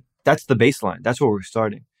the baseline. That's where we're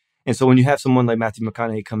starting. And so when you have someone like Matthew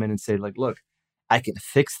McConaughey come in and say like, look, I can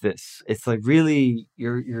fix this. It's like, really,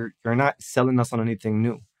 you're not selling us on anything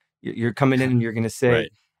new. You're coming in and you're going to say,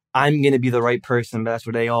 I'm going to be the right person, but that's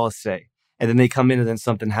what they all say. And then they come in and then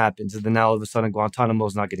something happens. And then now all of a sudden Guantanamo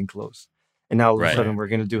is not getting closed. And now all of a sudden we're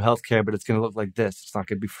going to do healthcare, but it's going to look like this. It's not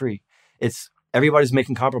going to be free. Everybody's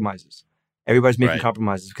making compromises. Everybody's making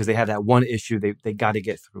compromises because they have that one issue they got to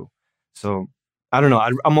get through. So I don't know.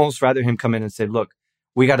 I'd almost rather him come in and say, look,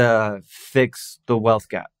 we got to fix the wealth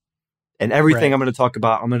gap. And everything I'm going to talk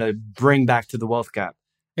about, I'm going to bring back to the wealth gap.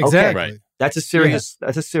 Exactly. Okay. That's a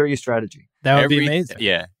serious strategy. That would be amazing.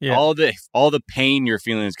 Yeah. All the pain you're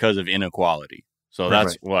feeling is because of inequality. So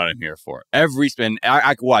that's what I'm here for. I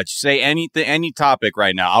could watch, say anything, any topic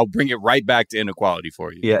right now. I'll bring it right back to inequality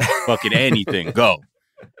for you. Yeah. Fucking anything. Go.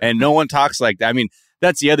 And no one talks like that. I mean,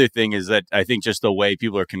 That's the other thing is that I think just the way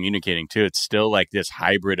people are communicating too, it's still like this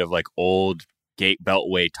hybrid of like old gate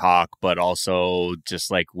beltway talk, but also just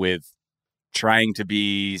like with trying to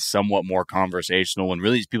be somewhat more conversational when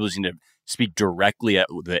really people just need to speak directly at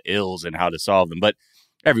the ills and how to solve them. But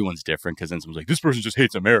everyone's different because then someone's like, this person just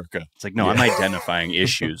hates America. It's like, no, I'm identifying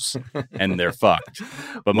issues and they're fucked.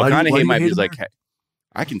 But McConaughey might be like, hey,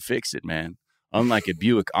 I can fix it, man. Unlike a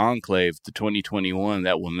Buick Enclave to 2021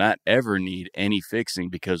 that will not ever need any fixing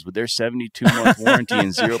because with their 72-month warranty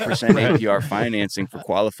and 0% APR financing for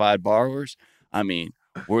qualified borrowers, I mean,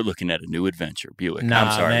 we're looking at a new adventure. Buick. Nah,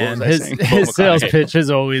 I'm sorry. man. What was I saying? His sales pitch is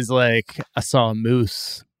always like, I saw a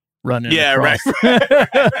moose running. Yeah, across.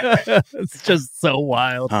 right. It's just so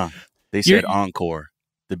wild. Huh. They said Encore,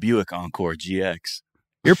 the Buick Encore GX.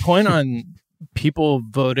 Your point on people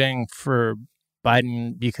voting for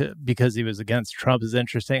Biden because he was against Trump is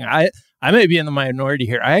interesting. I may be in the minority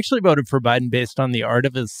here. I actually voted for Biden based on the art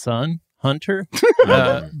of his son, Hunter.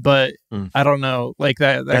 But I don't know. Like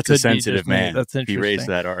that's a sensitive man. That's interesting. He raised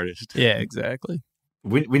that artist. Yeah, exactly.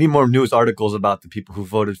 We need more news articles about the people who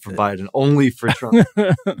voted for Biden only for Trump.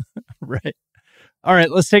 Right. All right,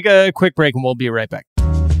 let's take a quick break and we'll be right back.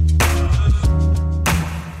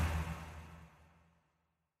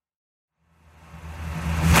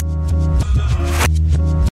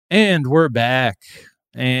 And we're back.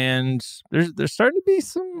 And there's starting to be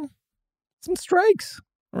some strikes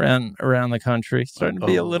around the country. Starting to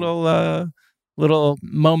be a little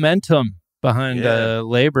momentum behind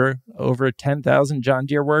labor. Over 10,000 John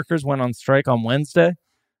Deere workers went on strike on Wednesday,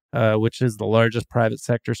 which is the largest private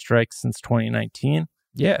sector strike since 2019.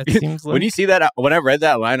 Yeah, it seems like... When you see that, when I read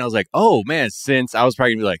that line, I was like, oh, man, since I was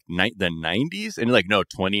probably going to be like the 90s? And you're like, no,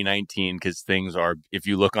 2019, because things are, if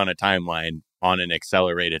you look on a timeline, on an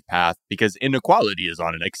accelerated path, because inequality is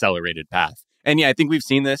on an accelerated path. And yeah, I think we've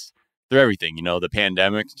seen this through everything. You know, the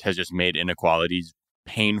pandemic has just made inequalities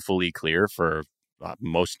painfully clear for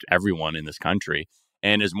most everyone in this country.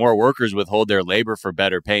 And as more workers withhold their labor for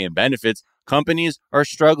better pay and benefits, companies are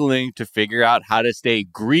struggling to figure out how to stay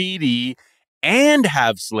greedy and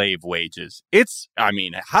have slave wages. How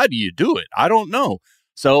do you do it? I don't know.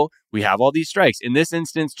 So we have all these strikes. In this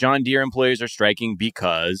instance, John Deere employees are striking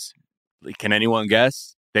because, can anyone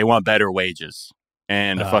guess? They want better wages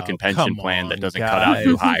and a fucking pension plan that doesn't cut out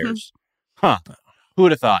new hires. Huh. Who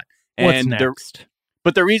would have thought? What's next?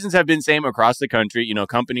 But the reasons have been same across the country. You know,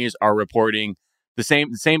 companies are reporting the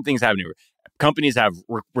same things happening. Companies have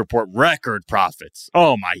report record profits.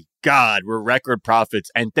 Oh my God, we're record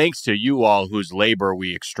profits. And thanks to you all whose labor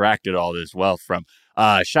we extracted all this wealth from.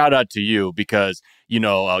 Shout out to you because, you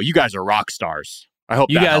know, you guys are rock stars. I hope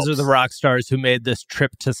you guys helps. are the rock stars who made this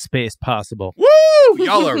trip to space possible. Woo!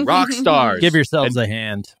 Y'all are rock stars. Give yourselves a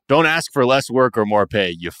hand. Don't ask for less work or more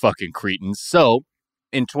pay, you fucking cretins. So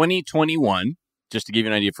in 2021, just to give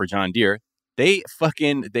you an idea for John Deere,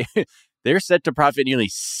 they're set to profit nearly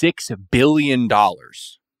 $6 billion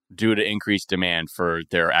due to increased demand for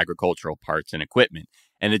their agricultural parts and equipment.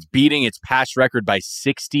 And it's beating its past record by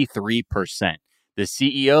 63%. The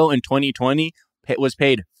CEO in 2020 was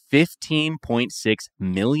paid $15.6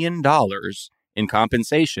 million in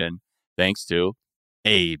compensation thanks to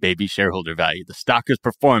baby shareholder value. The stock is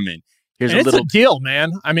performing. It's a deal,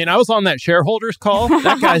 man. I mean, I was on that shareholders call.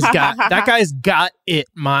 That guy's got it,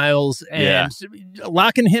 Miles, and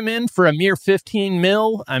locking him in for a mere 15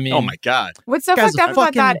 mil. I mean, oh my God. What's so fucked up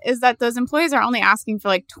about that is that those employees are only asking for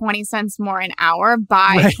like 20 cents more an hour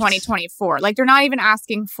by 2024. Like they're not even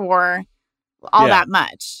asking for all that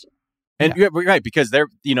much. And you're right, because they're,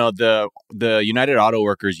 you know, the United Auto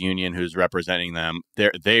Workers Union who's representing them,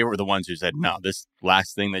 they were the ones who said, no, this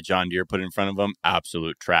last thing that John Deere put in front of them,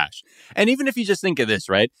 absolute trash. And even if you just think of this,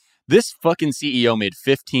 right, this fucking CEO made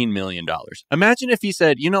 $15 million. Imagine if he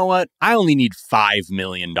said, you know what, I only need $5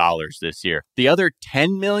 million this year. The other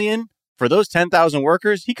 $10 million for those 10,000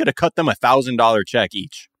 workers, he could have cut them $1,000 check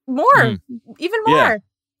each. More, even more. Yeah.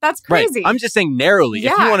 That's crazy. Right. I'm just saying narrowly,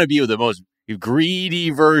 if you want to be the most greedy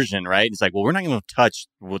version, right? It's like, well, we're not going to touch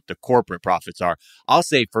what the corporate profits are. I'll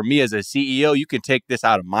say for me as a CEO, you can take this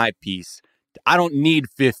out of my piece. I don't need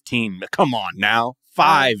 15. Come on now.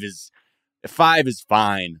 5 is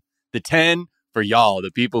fine. The 10 for y'all,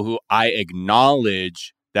 the people who I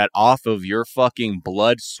acknowledge that off of your fucking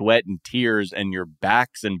blood, sweat, and tears and your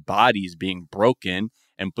backs and bodies being broken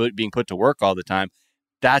and being put to work all the time.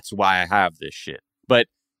 That's why I have this shit. But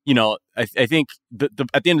you know, I think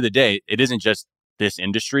at the end of the day, it isn't just this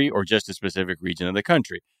industry or just a specific region of the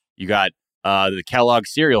country. You got the Kellogg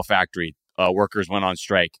cereal factory workers went on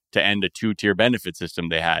strike to end a 2-tier benefit system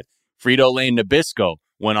they had. Frito-Lay Nabisco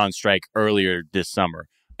went on strike earlier this summer.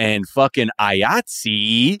 and fucking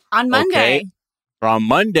IATSE on Monday. On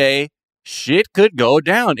Monday, shit could go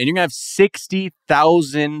down. And you're going to have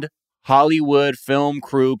 60,000 Hollywood film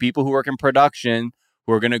crew, people who work in production,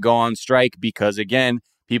 who are going to go on strike because, again,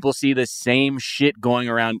 people see the same shit going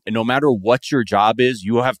around. And no matter what your job is,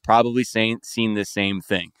 you have probably seen the same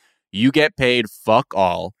thing. You get paid fuck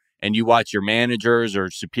all, and you watch your managers or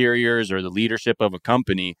superiors or the leadership of a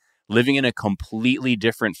company living in a completely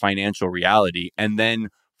different financial reality, and then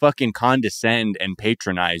fucking condescend and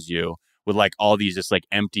patronize you with like all these just like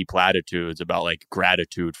empty platitudes about like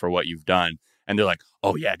gratitude for what you've done. And they're like,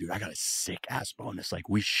 oh yeah, dude, I got a sick ass bonus. Like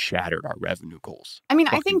we shattered our revenue goals. I mean,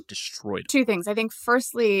 fucking I think destroyed them. Two things. I think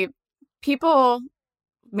firstly, people,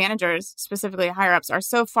 managers, specifically higher ups, are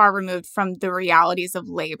so far removed from the realities of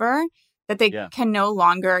labor that they can no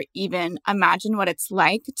longer even imagine what it's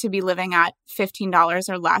like to be living at $15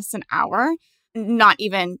 or less an hour, not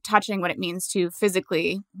even touching what it means to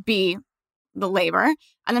physically be the labor.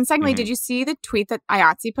 And then secondly, did you see the tweet that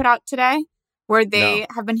IATSE put out today where they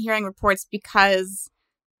have been hearing reports because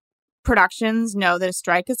productions know that a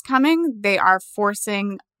strike is coming, they are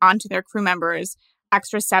forcing onto their crew members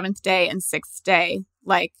extra 7th day and 6th day,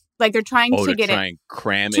 like they're trying to get try and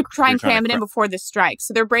cram it in before the strike.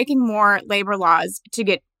 So they're breaking more labor laws to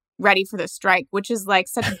get ready for the strike, which is like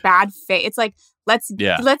such bad faith. It's like, let's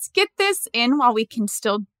get this in while we can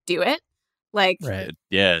still do it. Like,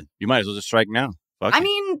 yeah, you might as well just strike now. Fuck I it.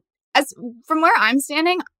 mean, as from where I'm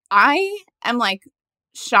standing, I am like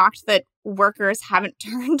shocked that workers haven't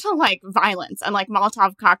turned to like violence and like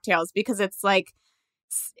Molotov cocktails, because it's like,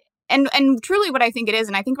 and truly what I think it is,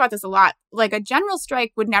 and I think about this a lot, like a general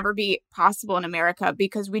strike would never be possible in America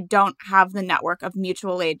because we don't have the network of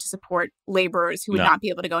mutual aid to support laborers who would not be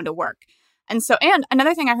able to go into work. And so, and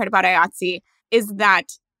another thing I heard about IATSE is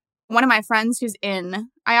that one of my friends who's in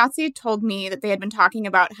IATSE told me that they had been talking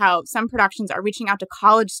about how some productions are reaching out to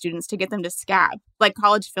college students to get them to scab, like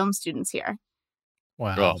college film students here.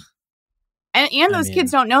 Wow. And those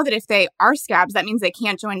kids don't know that if they are scabs, that means they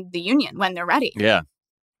can't join the union when they're ready. Yeah.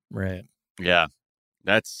 Right. Yeah.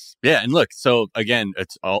 And look, so again,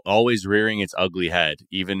 it's always rearing its ugly head,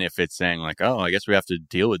 even if it's saying like, oh, I guess we have to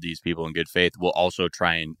deal with these people in good faith. We'll also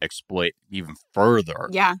try and exploit even further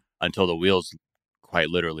until the wheels quite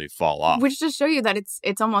literally fall off. Which just show you that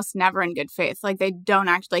it's almost never in good faith. Like they don't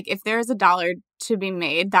actually, like if there is a dollar to be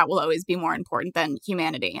made, that will always be more important than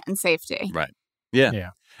humanity and safety. Right. Yeah.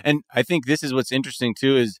 And I think this is what's interesting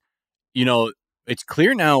too is, you know, it's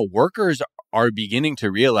clear now workers are beginning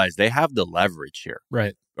to realize they have the leverage here.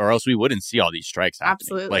 Right. Or else we wouldn't see all these strikes happening.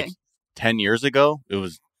 Absolutely. Like 10 years ago, it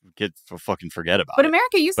was fucking forget about it. But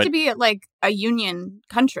America used to be like a union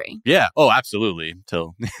country. Yeah. Oh, absolutely.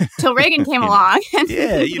 Till Reagan came along.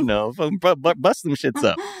 Yeah, you know, bust them shits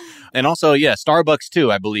up. And also, Starbucks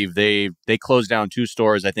too. I believe they closed down 2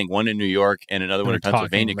 stores. I think one in New York and another one in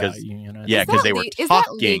Pennsylvania because they were talking. Is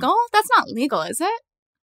that legal? That's not legal, is it?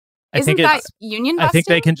 Isn't that union busting? I think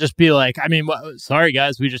they can just be like, I mean, sorry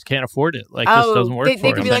guys, we just can't afford it. Like this doesn't work for us.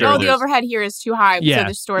 They could be like, the overhead here is too high. Yeah. So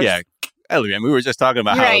the stores. Yeah. And we were just talking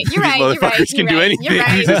about how these motherfuckers can do anything.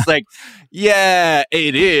 It's just like, yeah,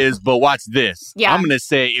 it is, but watch this. Yeah. I'm going to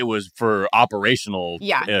say it was for operational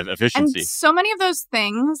efficiency. And so many of those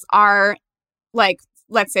things are like,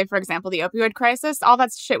 let's say, for example, the opioid crisis. All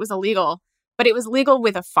that shit was illegal, but it was legal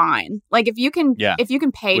with a fine. Like if you can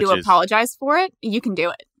pay to apologize for it, you can do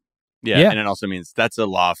it. Yeah, and it also means that's a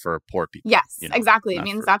law for poor people. Yes, exactly. It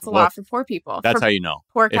means that's a law for poor people. That's how you know.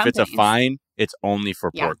 Poor if companies. it's a fine, it's only for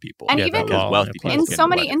poor people. And even wealthy people in so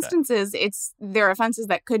many instances, there are offenses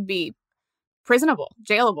that could be prisonable,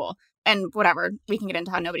 jailable, and whatever. We can get into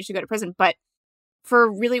how nobody should go to prison. But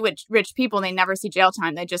for really rich people, they never see jail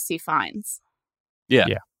time. They just see fines. Yeah.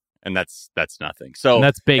 And that's nothing. So and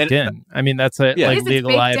that's baked in. I mean, that's like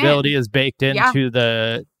legal liability is baked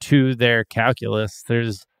into to their calculus.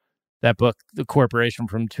 There's that book, The Corporation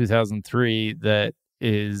from 2003, that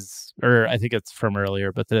is, or I think it's from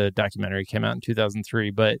earlier, but the documentary came out in 2003.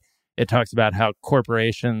 But it talks about how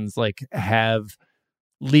corporations like have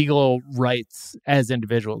legal rights as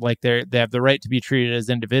individuals, like they have the right to be treated as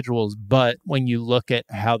individuals. But when you look at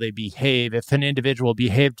how they behave, if an individual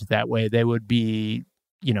behaved that way, they would be,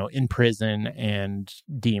 you know, in prison and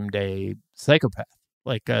deemed a psychopath,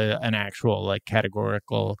 like an actual like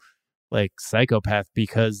categorical like psychopath,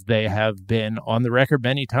 because they have been on the record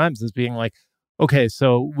many times as being like, okay,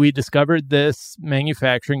 so we discovered this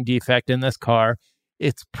manufacturing defect in this car.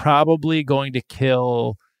 It's probably going to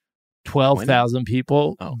kill 12,000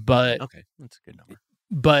 people, but okay, that's a good number.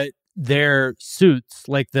 But their suits,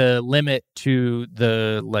 like the limit to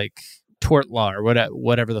the like tort law or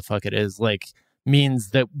whatever the fuck it is, like means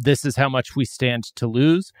that this is how much we stand to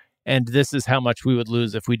lose, and this is how much we would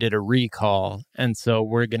lose if we did a recall. And so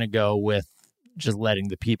we're going to go with just letting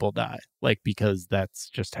the people die, like, because that's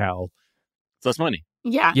just how. It's less money.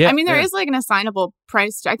 Yeah. I mean, there is like an assignable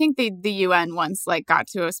price. I think the UN once like got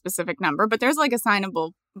to a specific number, but there's like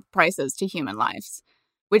assignable prices to human lives,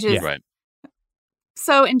 which is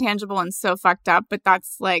so intangible and so fucked up. But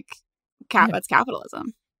that's like that's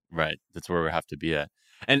capitalism. Right. That's where we have to be at.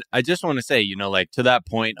 And I just want to say, like to that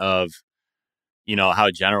point of,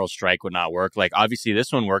 how general strike would not work. Like, obviously,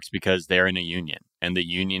 this one works because they're in a union, and the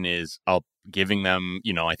union is giving them,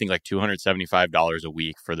 I think like $275 a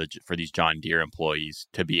week for these John Deere employees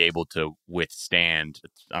to be able to withstand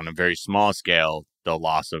on a very small scale the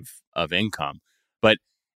loss of income. But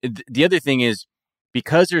the other thing is,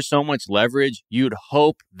 because there's so much leverage, you'd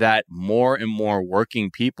hope that more and more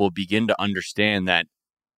working people begin to understand that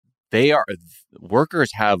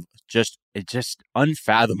workers have just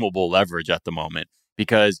unfathomable leverage at the moment,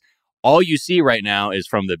 because all you see right now is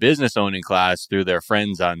from the business owning class through their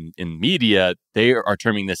friends in media, they are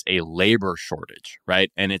terming this a labor shortage, right?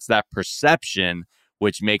 And it's that perception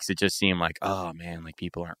which makes it just seem like, oh man, like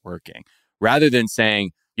people aren't working, rather than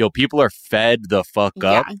saying, people are fed the fuck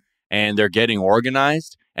up and they're getting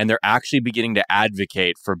organized and they're actually beginning to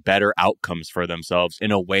advocate for better outcomes for themselves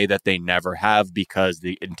in a way that they never have, because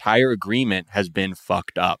the entire agreement has been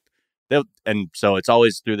fucked up. And so it's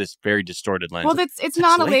always through this very distorted lens. Well, it's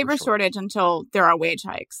not a labor shortage until there are wage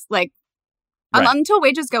hikes. Like, until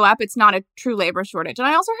wages go up, it's not a true labor shortage. And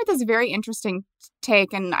I also heard this very interesting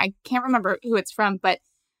take, and I can't remember who it's from, but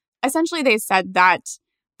essentially they said that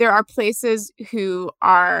there are places who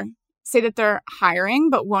say that they're hiring,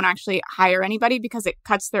 but won't actually hire anybody because it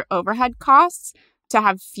cuts their overhead costs to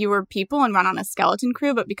have fewer people and run on a skeleton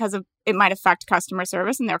crew. But because it might affect customer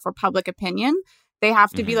service and therefore public opinion, they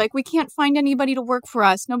have to be like, we can't find anybody to work for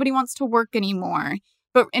us. Nobody wants to work anymore.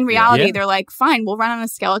 But in reality, they're like, fine, we'll run on a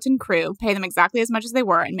skeleton crew, pay them exactly as much as they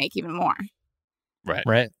were, and make even more.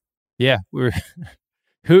 Right. Yeah.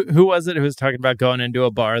 Who was it who was talking about going into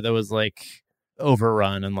a bar that was like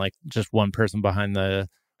overrun and like just one person behind the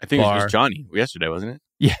I think bar. It was Johnny yesterday, wasn't it?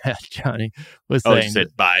 Yeah, Johnny was saying. Oh, he said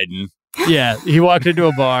Biden. Yeah, he walked into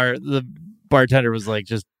a bar. The bartender was like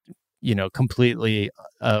just, completely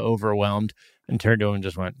overwhelmed, and turned to him and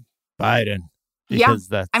just went, Biden. Because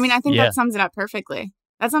I mean, I think that sums it up perfectly.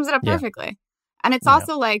 And it's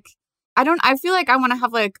also like, I feel like I want to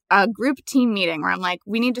have like a group team meeting where I'm like,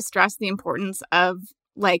 we need to stress the importance of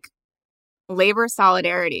like labor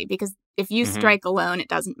solidarity, because if you strike alone, it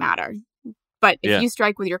doesn't matter. But if you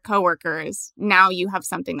strike with your coworkers, now you have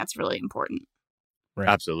something that's really important. Right.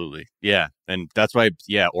 Absolutely. Yeah. And that's why,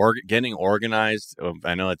 getting organized,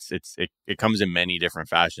 I know it comes in many different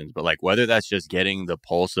fashions, but like whether that's just getting the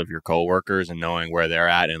pulse of your coworkers and knowing where they're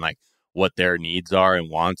at and like what their needs are and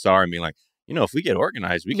wants are, and being like, if we get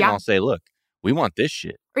organized, we can all say, look, we want this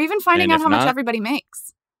shit. Or even finding out how much everybody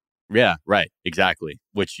makes. Yeah, right. Exactly.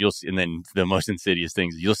 Which you'll see. And then the most insidious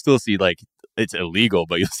things, you'll still see like, it's illegal,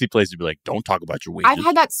 but you'll see places be like, don't talk about your wages. I've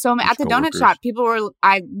had that so much at the donut shop. People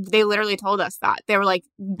they literally told us that. They were like,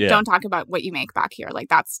 don't talk about what you make back here. Like,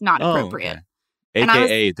 that's not appropriate. Okay.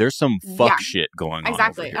 AKA, there's some fuck shit going on.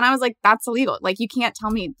 Exactly. And I was like, that's illegal. Like, you can't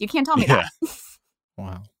tell me that.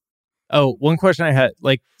 Wow. Oh, one question I had,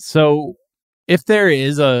 like, so if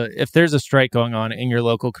there's a strike going on in your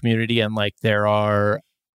local community and like there are,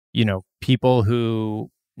 people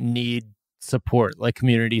who need support, like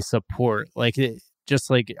community support, like just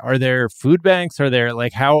like, are there food banks? Are there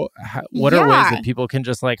like what are ways that people can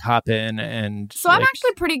just like hop in and so I'm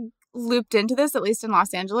actually pretty looped into this, at least in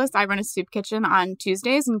Los Angeles. I run a soup kitchen on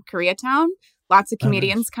Tuesdays in Koreatown. Lots of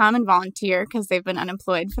comedians come and volunteer because they've been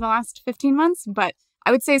unemployed for the last 15 months. But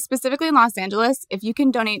I would say specifically in Los Angeles, if you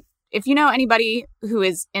can donate, if you know anybody who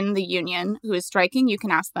is in the union who is striking, you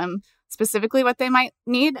can ask them specifically what they might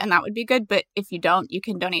need, and that would be good. But if you don't, you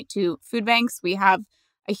can donate to food banks. We have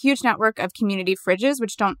a huge network of community fridges,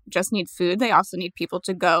 which don't just need food. They also need people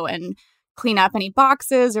to go and clean up any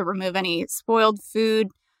boxes or remove any spoiled food.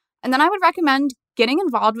 And then I would recommend getting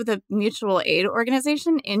involved with a mutual aid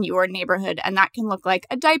organization in your neighborhood. And that can look like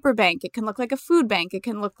a diaper bank. It can look like a food bank. It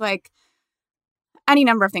can look like any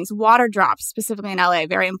number of things. Water drops, specifically in LA,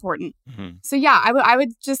 very important. So I would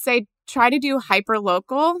just say try to do hyper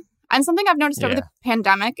local. And something I've noticed over the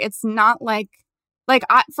pandemic, it's not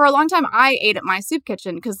for a long time, I ate at my soup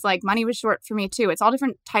kitchen because like money was short for me too. It's all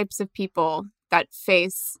different types of people that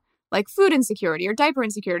face like food insecurity or diaper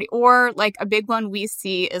insecurity, or like a big one we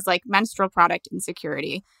see is like menstrual product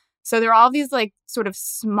insecurity. So there are all these like sort of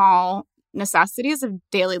small necessities of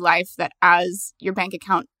daily life that as your bank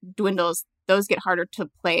account dwindles, those get harder to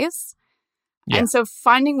place. Yeah. And so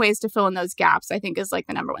finding ways to fill in those gaps, I think, is like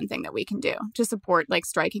the number one thing that we can do to support like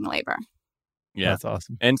striking labor. Yeah, that's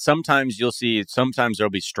awesome. And sometimes there'll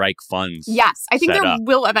be strike funds. Yes, I think there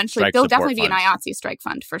will eventually. There'll definitely be an funds. IATSE strike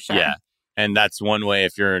fund for sure. Yeah, and that's one way.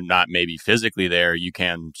 If you're not maybe physically there, you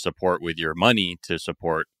can support with your money to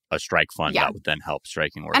support a strike fund that would then help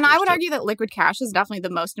striking workers. And I would argue that liquid cash is definitely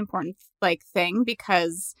the most important like thing,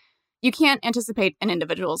 because you can't anticipate an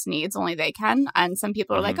individual's needs, only they can. And some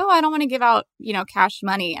people are like, oh, I don't want to give out, cash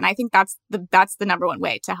money. And I think that's the number one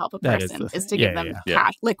way to help a person is to give them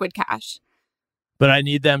cash, liquid cash. But I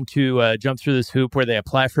need them to jump through this hoop where they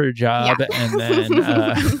apply for a job and then...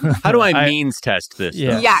 How do I means test this?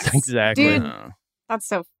 Yeah, yes, exactly. Dude, that's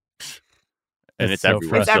so... And it's so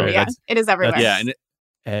everywhere. It is everywhere. Yeah,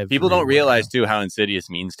 and people don't realize, too, how insidious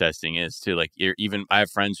means testing is, too. Like, I have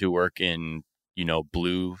friends who work in,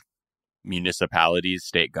 blue municipalities,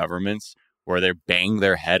 state governments, where they bang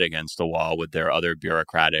their head against the wall with their other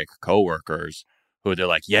bureaucratic coworkers who they're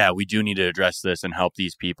like, yeah, we do need to address this and help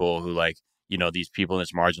these people who these people in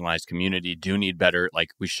this marginalized community do need better,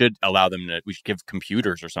 we should allow them we should give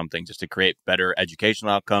computers or something just to create better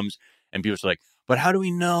educational outcomes. And people are like, but how do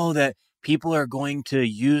we know that people are going to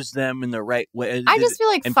use them in the right way? I just feel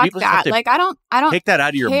like, fuck that. I don't take that out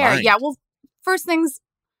of your mind. Yeah, well,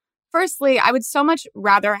 Firstly, I would so much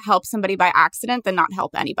rather help somebody by accident than not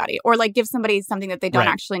help anybody, or give somebody something that they don't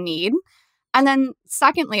actually need. And then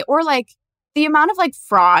secondly, or the amount of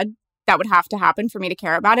fraud that would have to happen for me to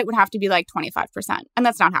care about it would have to be 25%. And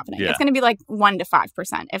that's not happening. Yeah. It's going to be 1 to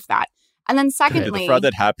 5%, if that. And then secondly, the fraud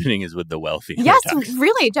that's happening is with the wealthy. Yes,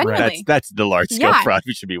 really, genuinely. That's the large scale fraud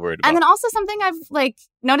we should be worried about. And then also something I've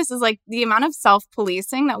noticed is the amount of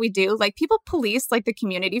self-policing that we do. People police the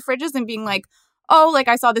community fridges and being oh,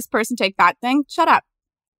 I saw this person take that thing. Shut up.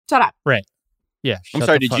 Right. Yeah. I'm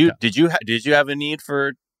sorry. Did you have a need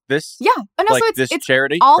for this? Yeah. And also it's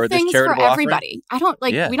charity all or things this charitable for everybody. Offering?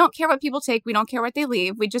 I don't we don't care what people take. We don't care what they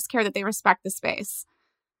leave. We just care that they respect the space.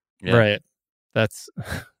 Yeah. Right. That's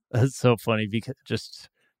so funny because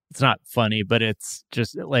it's not funny, but it's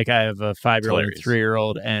just I have a 5-year-old and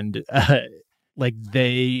 3-year-old, and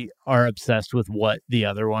they are obsessed with what the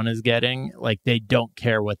other one is getting. They don't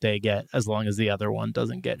care what they get as long as the other one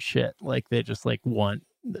doesn't get shit. They just want,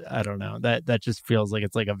 I don't know, that just feels like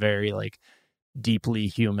it's a very deeply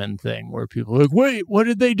human thing where people are wait, what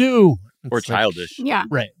did they do? Or childish. Yeah.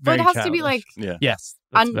 Right. But it has childish. to be yes,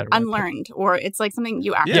 unlearned, or it's something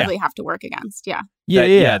you actively have to work against. Yeah.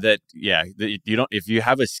 You don't. If you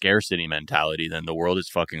have a scarcity mentality, then the world is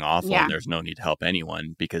fucking awful, and there's no need to help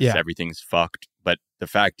anyone because everything's fucked. But the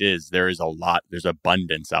fact is, there's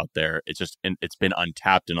abundance out there. It's been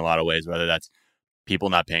untapped in a lot of ways. Whether that's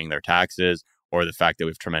people not paying their taxes, or the fact that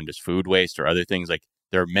we have tremendous food waste, or other things.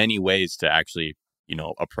 There are many ways to actually,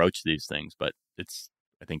 approach these things. But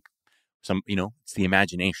I think it's the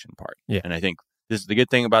imagination part. Yeah. And I think this is the good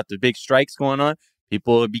thing about the big strikes going on.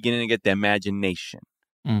 People are beginning to get the imagination.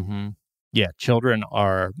 Mm-hmm. Yeah, children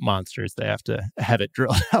are monsters. They have to have it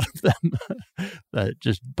drilled out of them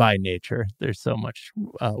just by nature. There's so much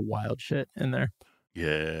wild shit in there.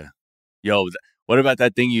 Yeah. Yo, what about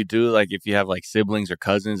that thing you do? If you have siblings or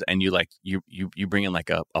cousins and you you bring in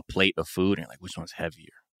a plate of food and you're which one's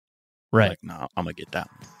heavier? Right. No, I'm going to get that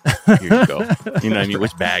one. Here you go. You know what I mean?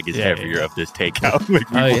 Which bag is heavier of this takeout?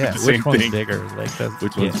 Which one's bigger?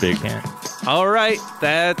 Which one's bigger? All right.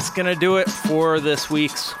 That's going to do it for this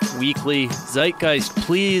week's weekly Zeitgeist.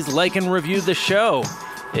 Please like and review the show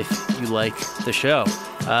if you like the show.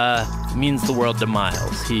 It means the world to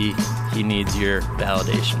Miles. He needs your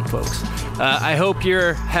validation, folks. I hope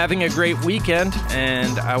you're having a great weekend,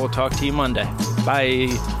 and I will talk to you Monday. Bye.